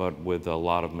thermoplastics, but with a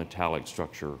lot of metallic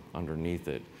structure underneath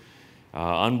it.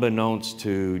 Unbeknownst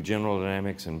to General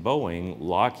Dynamics and Boeing,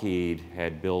 Lockheed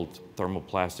had built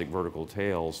thermoplastic vertical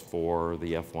tails for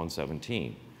the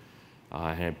F-117.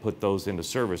 And had put those into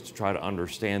service to try to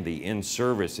understand the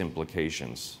in-service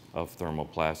implications of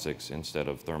thermoplastics instead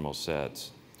of thermosets.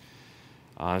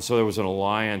 So there was an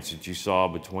alliance that you saw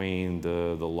between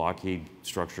the Lockheed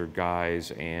structured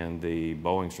guys and the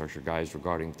Boeing structured guys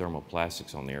regarding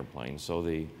thermoplastics on the airplane. So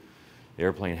the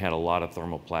airplane had a lot of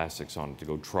thermoplastics on it to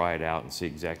go try it out and see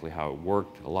exactly how it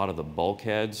worked. A lot of the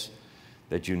bulkheads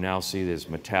that you now see that's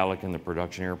metallic in the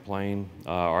production airplane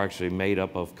are actually made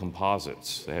up of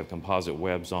composites. They have composite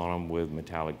webs on them with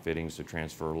metallic fittings to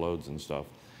transfer loads and stuff.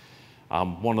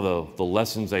 One of the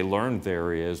lessons they learned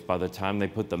there is by the time they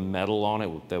put the metal on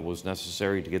it that was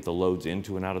necessary to get the loads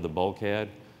into and out of the bulkhead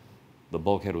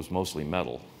was mostly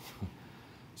metal.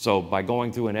 So by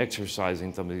going through and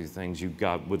exercising some of these things, you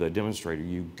got, with a demonstrator,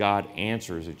 you got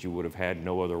answers that you would have had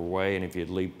no other way, and if you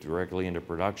had leaped directly into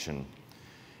production,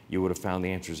 you would have found the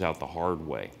answers out the hard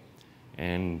way.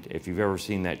 And if you've ever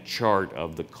seen that chart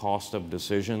of the cost of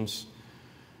decisions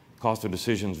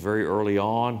very early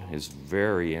on is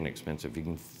very inexpensive. You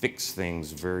can fix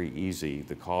things very easy.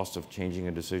 The cost of changing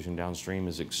a decision downstream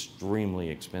is extremely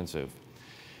expensive.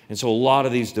 And so a lot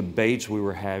of these debates we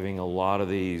were having, a lot of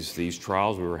these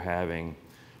trials we were having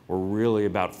were really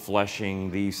about fleshing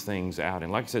these things out.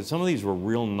 And like I said, some of these were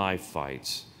real knife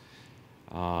fights.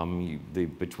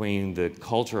 Between the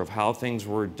culture of how things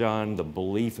were done, the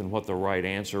belief in what the right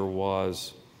answer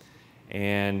was,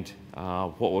 and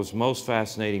what was most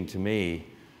fascinating to me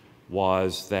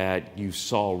was that you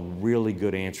saw really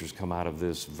good answers come out of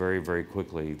this very, very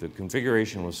quickly. The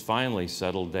configuration was finally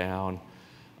settled down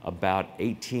about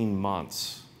 18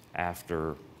 months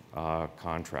after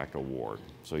contract award.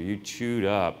 So you chewed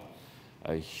up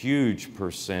a huge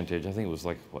percentage. I think it was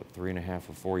like, what, 3.5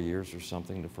 or 4 years or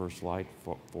something, the first flight,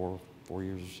 four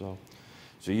years or so.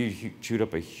 So you chewed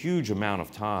up a huge amount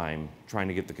of time trying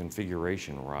to get the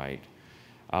configuration right.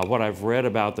 What I've read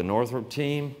about the Northrop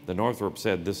team, the Northrop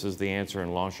said this is the answer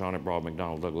and launched on it, brought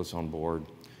McDonnell Douglas on board,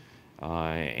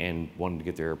 and wanted to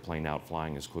get their airplane out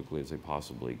flying as quickly as they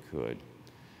possibly could.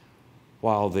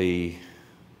 While the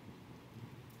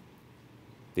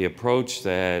approach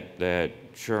that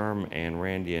Sherm and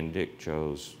Randy and Dick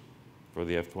chose for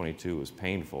the F-22 was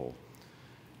painful,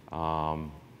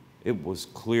 it was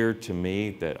clear to me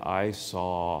that I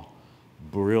saw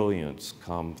brilliance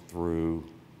come through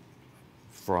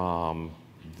from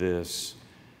this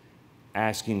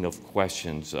asking of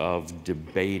questions, of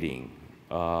debating,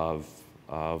 of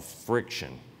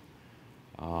friction.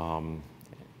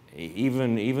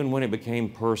 Even when it became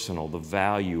personal, the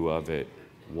value of it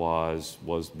was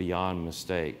beyond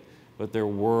mistake. But there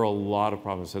were a lot of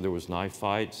problems. So there was knife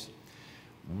fights.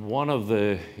 One of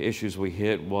the issues we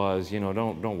hit was, you know,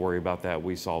 don't worry about that.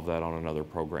 We solved that on another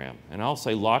program. And I'll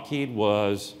say Lockheed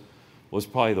was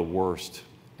probably the worst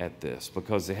at this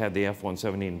because they had the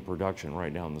F-117 in production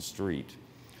right down the street.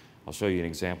 I'll show you an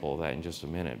example of that in just a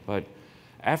minute. But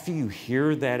after you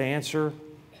hear that answer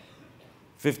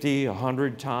 50,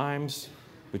 100 times,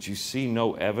 but you see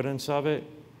no evidence of it,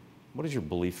 what does your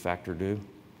belief factor do?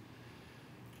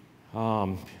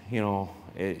 You know,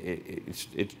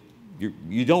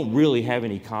 you don't really have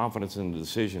any confidence in the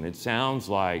decision. It sounds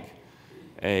like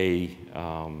a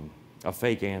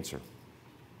fake answer.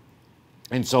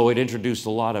 And so it introduced a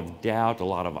lot of doubt, a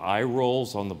lot of eye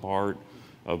rolls on the part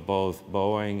of both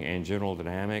Boeing and General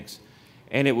Dynamics.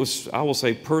 And it was, I will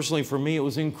say personally for me, it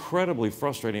was incredibly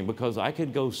frustrating because I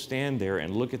could go stand there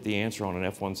and look at the answer on an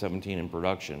F-117 in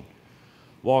production,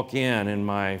 walk in, and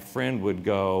my friend would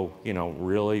go, you know,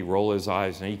 really roll his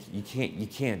eyes, and you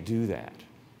can't do that.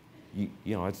 You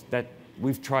know, it's that,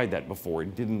 we've tried that before,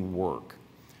 it didn't work.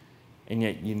 And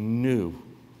yet you knew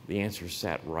the answer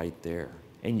sat right there.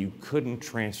 And you couldn't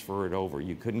transfer it over.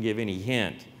 You couldn't give any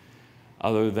hint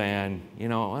other than, you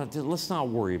know, let's not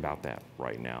worry about that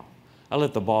right now. I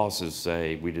let the bosses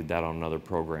say we did that on another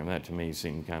program. That to me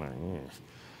seemed kind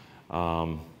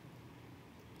of,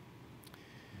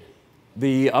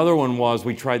 The other one was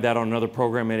we tried that on another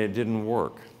program and it didn't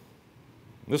work.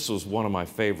 This was one of my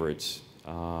favorites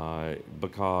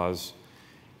because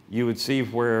you would see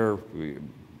where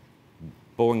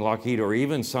Boeing, Lockheed, or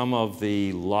even some of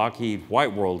the Lockheed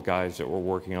White World guys that were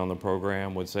working on the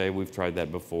program would say, we've tried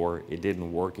that before, it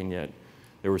didn't work, and yet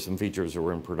there were some features that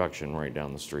were in production right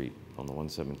down the street on the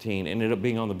 117, ended up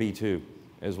being on the B-2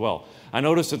 as well. I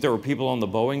noticed that there were people on the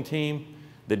Boeing team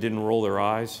that didn't roll their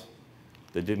eyes,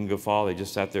 that didn't guffaw, they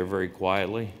just sat there very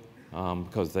quietly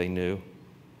because they knew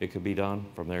it could be done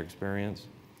from their experience.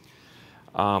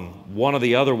 One of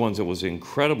the other ones that was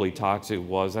incredibly toxic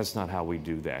was, that's not how we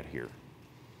do that here.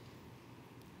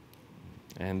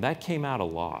 And that came out a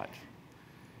lot.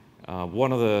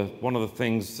 One of the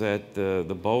things that the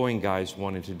Boeing guys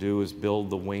wanted to do is build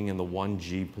the wing in the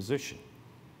 1G position.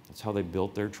 That's how they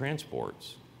built their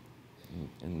transports,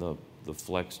 in the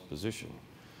flexed position.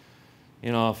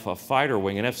 You know, if a fighter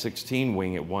wing, an F-16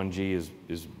 wing at 1G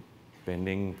is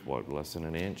bending, what, less than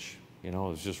an inch? You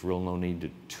know, it's just no need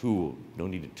to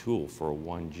tool for a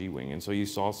 1G wing. And so you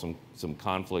saw some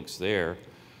conflicts there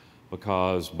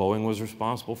because Boeing was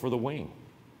responsible for the wing.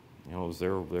 You know, it was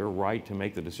their right to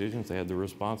make the decisions. They had the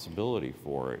responsibility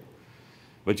for it.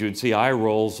 But you would see eye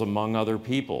rolls among other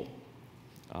people.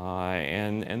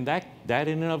 And that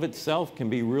in and of itself can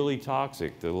be really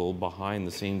toxic, the little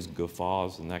behind-the-scenes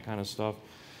guffaws and that kind of stuff.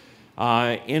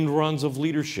 End runs of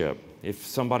leadership. If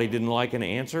somebody didn't like an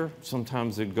answer,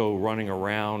 sometimes they'd go running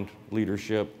around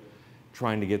leadership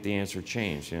trying to get the answer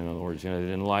changed. In other words, you know, they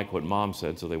didn't like what mom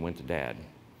said, so they went to dad.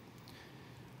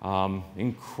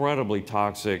 Incredibly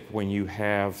toxic when you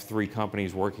have 3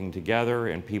 companies working together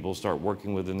and people start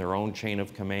working within their own chain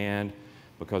of command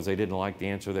because they didn't like the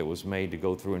answer that was made to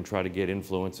go through and try to get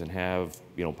influence and have,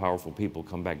 you know, powerful people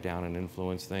come back down and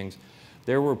influence things.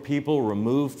 There were people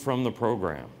removed from the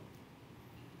program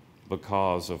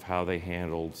because of how they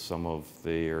handled some of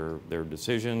their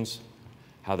decisions,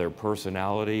 how their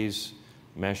personalities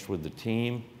meshed with the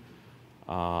team.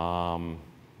 You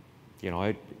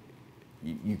know,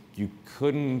 you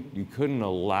couldn't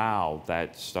allow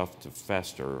that stuff to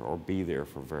fester or be there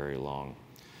for very long.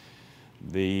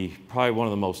 Probably one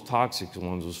of the most toxic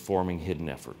ones was forming hidden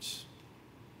efforts.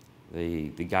 The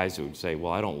guys that would say,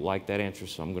 well, I don't like that answer,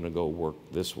 so I'm going to go work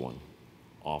this one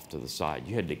off to the side.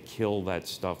 You had to kill that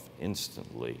stuff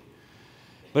instantly.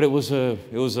 But it was a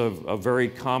very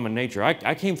common nature.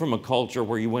 I came from a culture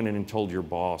where you went in and told your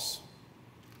boss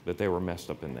that they were messed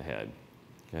up in the head.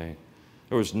 Okay?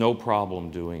 There was no problem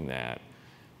doing that.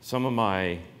 Some of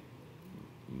my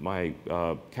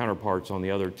counterparts on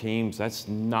the other teams, that's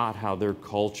not how their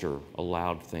culture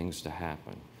allowed things to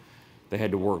happen. They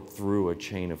had to work through a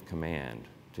chain of command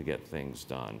to get things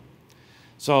done.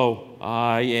 So,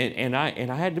 and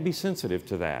I had to be sensitive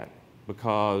to that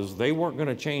because they weren't going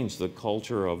to change the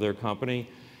culture of their company.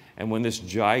 And when this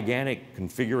gigantic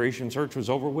configuration search was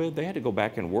over with, they had to go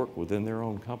back and work within their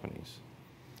own companies.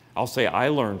 I'll say I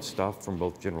learned stuff from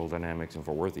both General Dynamics and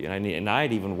Fort Worth, and I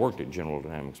had even worked at General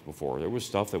Dynamics before. There was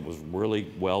stuff that was really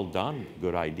well done,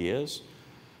 good ideas.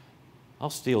 I'll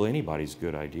steal anybody's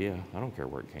good idea. I don't care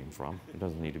where it came from. It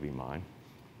doesn't need to be mine.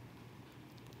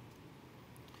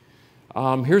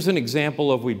 Here's an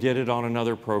example of we did it on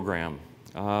another program.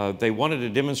 They wanted to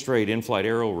demonstrate in-flight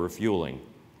aerial refueling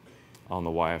on the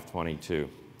YF-22.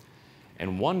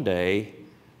 And one day,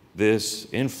 this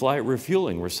in-flight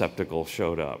refueling receptacle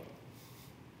showed up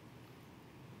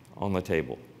on the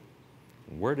table.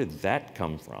 Where did that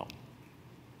come from?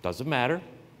 Doesn't matter.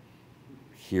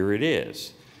 Here it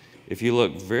is. If you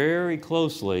look very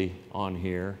closely on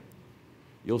here,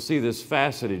 you'll see this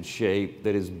faceted shape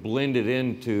that is blended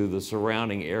into the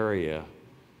surrounding area.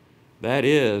 That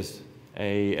is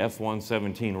a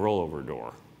F-117 rollover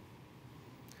door.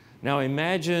 Now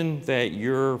imagine that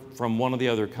you're from one of the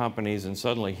other companies and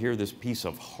suddenly here this piece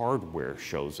of hardware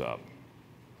shows up.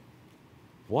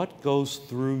 What goes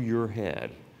through your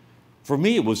head? For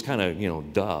me, it was kind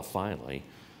of, duh, finally.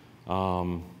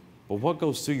 But what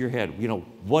goes through your head?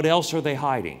 What else are they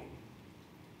hiding?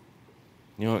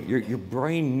 Your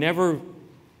brain never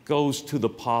goes to the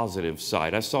positive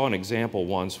side. I saw an example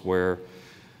once where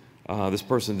this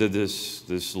person did this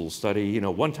little study.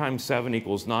 1 times 7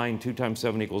 equals 9, 2 times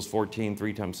 7 equals 14,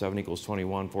 3 times 7 equals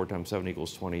 21, 4 times 7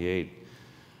 equals 28,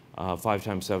 5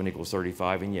 times 7 equals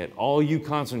 35, and yet all you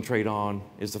concentrate on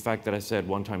is the fact that I said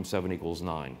 1 times 7 equals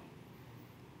 9.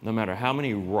 No matter how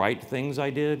many right things I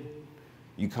did,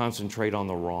 you concentrate on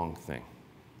the wrong thing.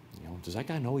 Does that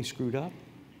guy know he screwed up?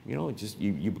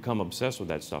 You become obsessed with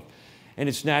that stuff. And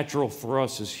it's natural for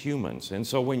us as humans. And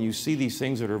so when you see these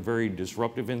things that are very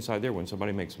disruptive inside there, when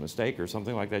somebody makes a mistake or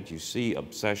something like that, you see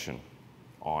obsession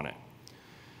on it.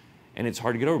 And it's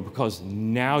hard to get over because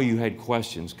now you had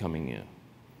questions coming in.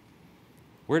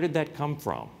 Where did that come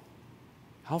from?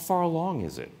 How far along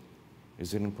is it?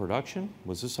 Is it in production?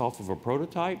 Was this off of a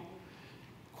prototype?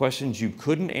 Questions you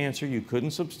couldn't answer, you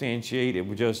couldn't substantiate.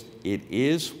 It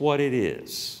is what it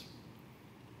is.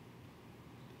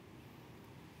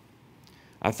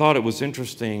 I thought it was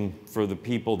interesting for the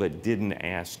people that didn't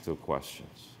ask the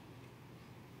questions.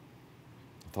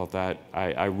 I thought that,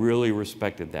 I really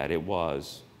respected that. It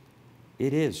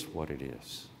is what it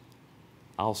is.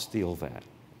 I'll steal that.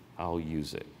 I'll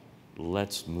use it.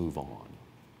 Let's move on.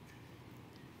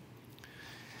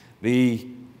 The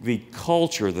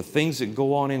culture, the things that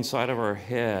go on inside of our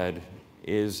head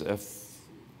has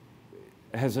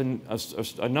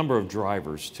a number of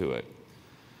drivers to it.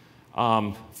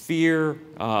 Fear,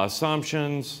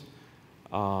 assumptions,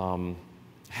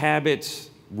 habits,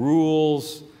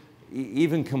 rules,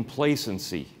 even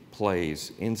complacency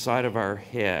plays inside of our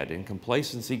head. And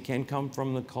complacency can come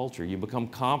from the culture. You become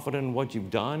confident in what you've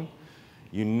done.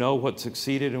 You know what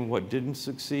succeeded and what didn't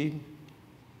succeed.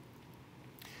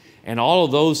 And all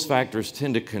of those factors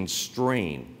tend to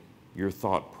constrain your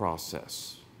thought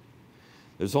process.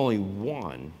 There's only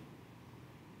one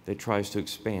that tries to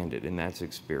expand it, and that's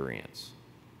experience.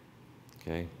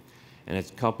 Okay? And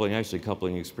it's coupling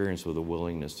experience with a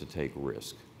willingness to take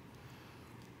risk.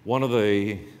 One of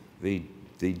the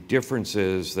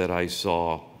differences that I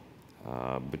saw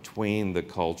between the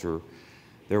culture,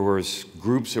 there was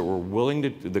groups that were willing to,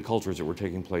 the cultures that were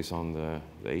taking place on the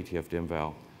ATF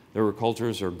DIMVAL, there were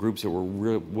cultures or groups that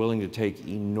were willing to take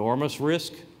enormous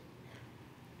risk,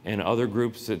 and other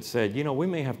groups that said, we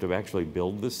may have to actually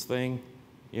build this thing.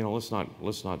 Let's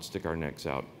not stick our necks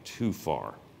out too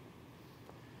far.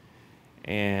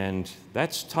 And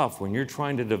that's tough when you're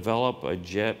trying to develop a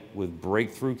jet with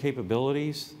breakthrough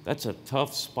capabilities. That's a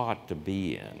tough spot to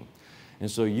be in.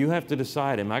 And so you have to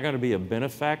decide, am I going to be a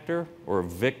benefactor or a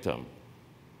victim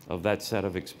of that set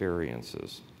of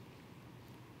experiences?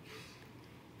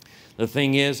 The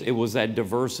thing is, it was that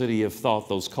diversity of thought,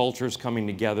 those cultures coming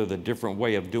together, the different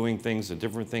way of doing things, the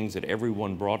different things that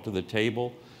everyone brought to the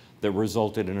table, that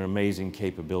resulted in an amazing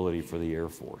capability for the Air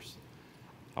Force.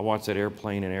 I watch that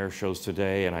airplane and air shows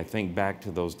today, and I think back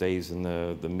to those days in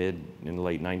the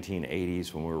late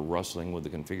 1980s when we were wrestling with the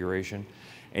configuration.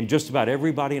 And just about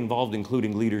everybody involved,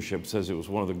 including leadership, says it was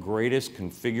one of the greatest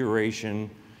configuration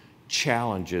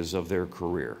challenges of their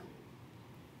career.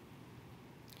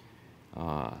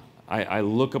 I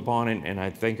look upon it and I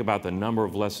think about the number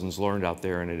of lessons learned out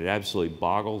there, and it absolutely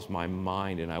boggles my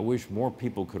mind, and I wish more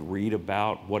people could read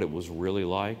about what it was really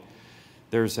like.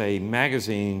 There's a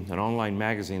magazine, an online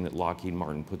magazine that Lockheed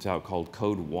Martin puts out called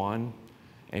Code 1,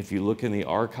 and if you look in the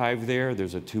archive there,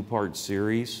 there's a two-part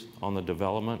series on the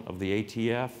development of the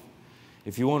ATF.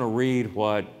 If you want to read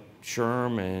what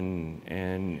Sherm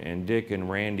and Dick and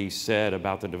Randy said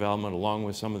about the development along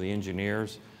with some of the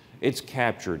engineers, it's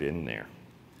captured in there.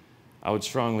 I would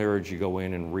strongly urge you to go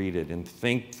in and read it and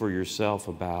think for yourself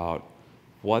about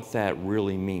what that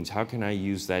really means. How can I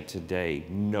use that today,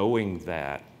 knowing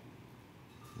that,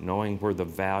 knowing where the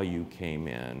value came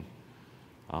in?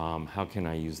 How can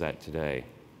I use that today?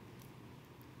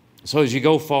 So as you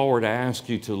go forward, I ask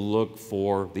you to look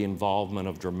for the involvement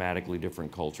of dramatically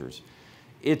different cultures.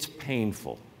 It's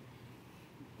painful.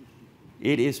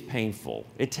 It is painful.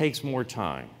 It takes more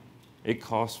time. It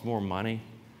costs more money.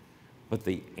 But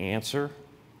the answer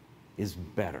is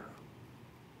better.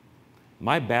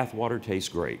 My bathwater tastes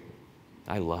great.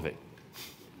 I love it.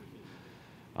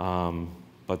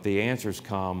 But the answers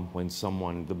come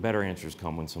when the better answers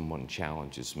come when someone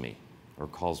challenges me or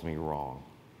calls me wrong.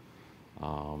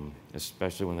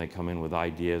 Especially when they come in with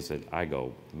ideas that I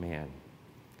go, man,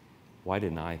 why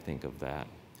didn't I think of that?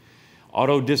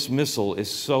 Auto dismissal is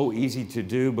so easy to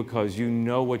do because you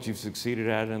know what you've succeeded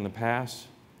at in the past.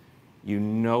 You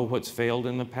know what's failed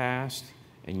in the past,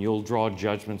 and you'll draw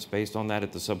judgments based on that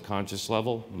at the subconscious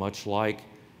level, much like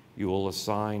you will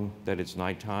assign that it's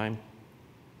nighttime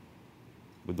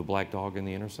with the black dog in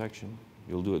the intersection.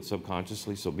 You'll do it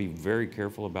subconsciously, so be very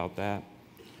careful about that.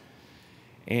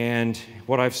 And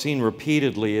what I've seen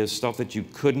repeatedly is stuff that you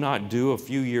could not do a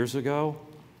few years ago,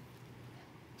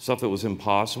 stuff that was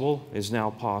impossible is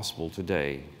now possible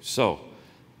today. So,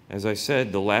 as I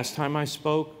said, the last time I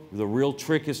spoke, the real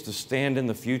trick is to stand in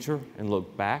the future and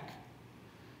look back.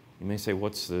 You may say,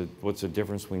 what's the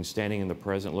difference between standing in the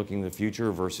present, looking in the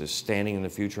future, versus standing in the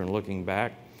future and looking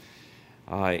back?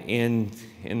 In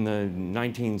the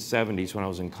 1970s, when I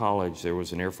was in college, there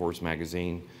was an Air Force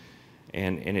magazine,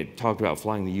 and it talked about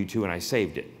flying the U-2, and I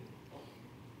saved it.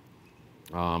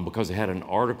 Because it had an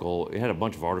article, it had a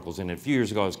bunch of articles in it. A few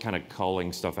years ago, I was kind of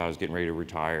culling stuff out. I was getting ready to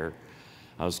retire.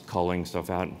 I was culling stuff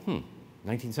out.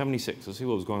 1976, let's see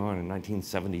what was going on in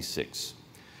 1976.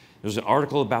 There's an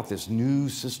article about this new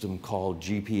system called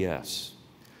GPS.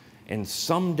 And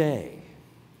someday,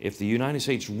 if the United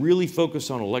States really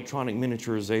focused on electronic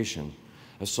miniaturization,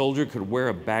 a soldier could wear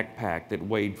a backpack that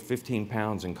weighed 15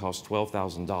 pounds and cost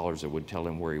 $12,000 that would tell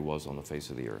him where he was on the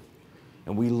face of the earth.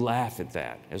 And we laugh at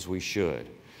that, as we should.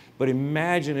 But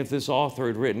imagine if this author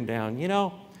had written down, you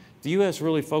know, the U.S.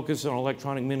 really focused on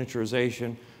electronic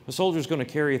miniaturization. A soldier's going to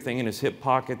carry a thing in his hip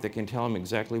pocket that can tell him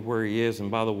exactly where he is. And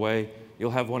by the way,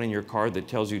 you'll have one in your car that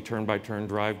tells you turn-by-turn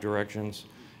drive directions.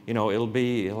 You know,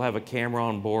 it'll have a camera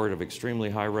on board of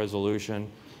extremely high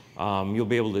resolution. You'll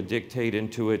be able to dictate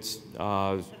into its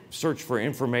search for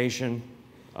information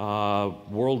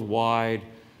worldwide,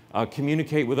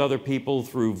 communicate with other people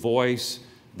through voice,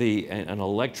 an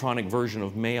electronic version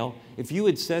of mail. If you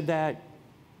had said that,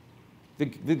 the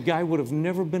guy would have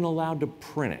never been allowed to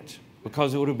print it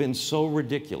because it would have been so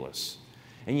ridiculous.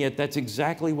 And yet that's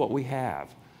exactly what we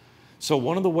have. So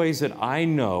one of the ways that I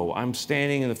know I'm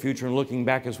standing in the future and looking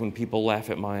back is when people laugh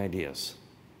at my ideas.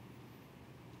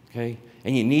 Okay?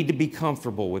 And you need to be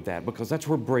comfortable with that because that's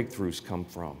where breakthroughs come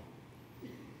from.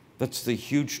 That's the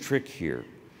huge trick here.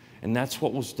 And that's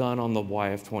what was done on the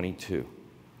YF-22.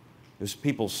 There's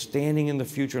people standing in the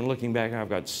future and looking back. And I've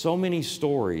got so many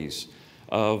stories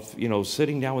of, you know,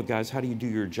 sitting down with guys, how do you do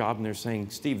your job? And they're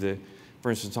saying, Steve, for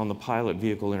instance, on the pilot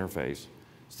vehicle interface,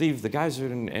 Steve, the guys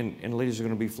and ladies who are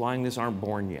going to be flying this aren't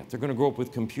born yet. They're going to grow up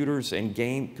with computers and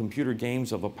computer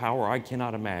games of a power I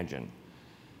cannot imagine.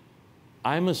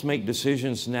 I must make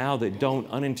decisions now that don't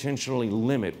unintentionally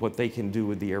limit what they can do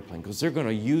with the airplane because they're going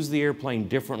to use the airplane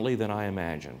differently than I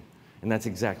imagine. And that's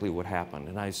exactly what happened.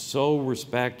 And I so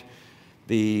respect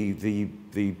the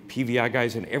PVI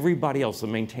guys and everybody else, the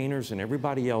maintainers and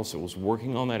everybody else that was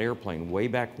working on that airplane way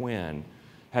back when,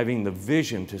 having the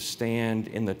vision to stand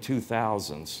in the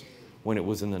 2000s when it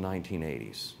was in the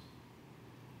 1980s.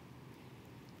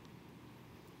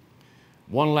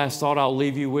 One last thought I'll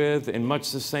leave you with, in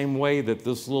much the same way that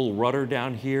this little rudder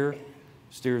down here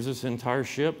steers this entire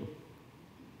ship,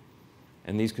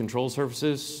 and these control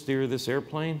surfaces steer this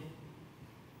airplane,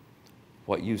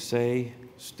 what you say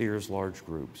steers large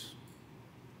groups.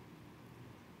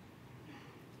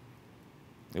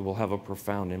 It will have a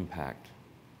profound impact.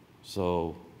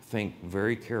 So think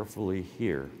very carefully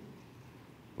here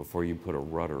before you put a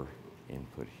rudder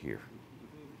input here.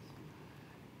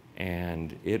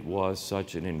 And it was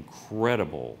such an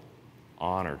incredible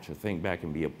honor to think back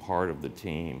and be a part of the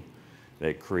team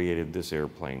that created this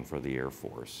airplane for the Air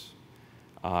Force.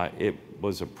 It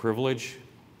was a privilege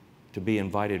to be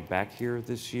invited back here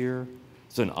this year.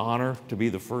 It's an honor to be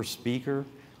the first speaker.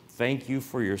 Thank you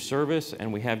for your service,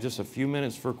 and we have just a few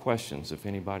minutes for questions if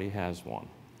anybody has one.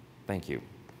 Thank you.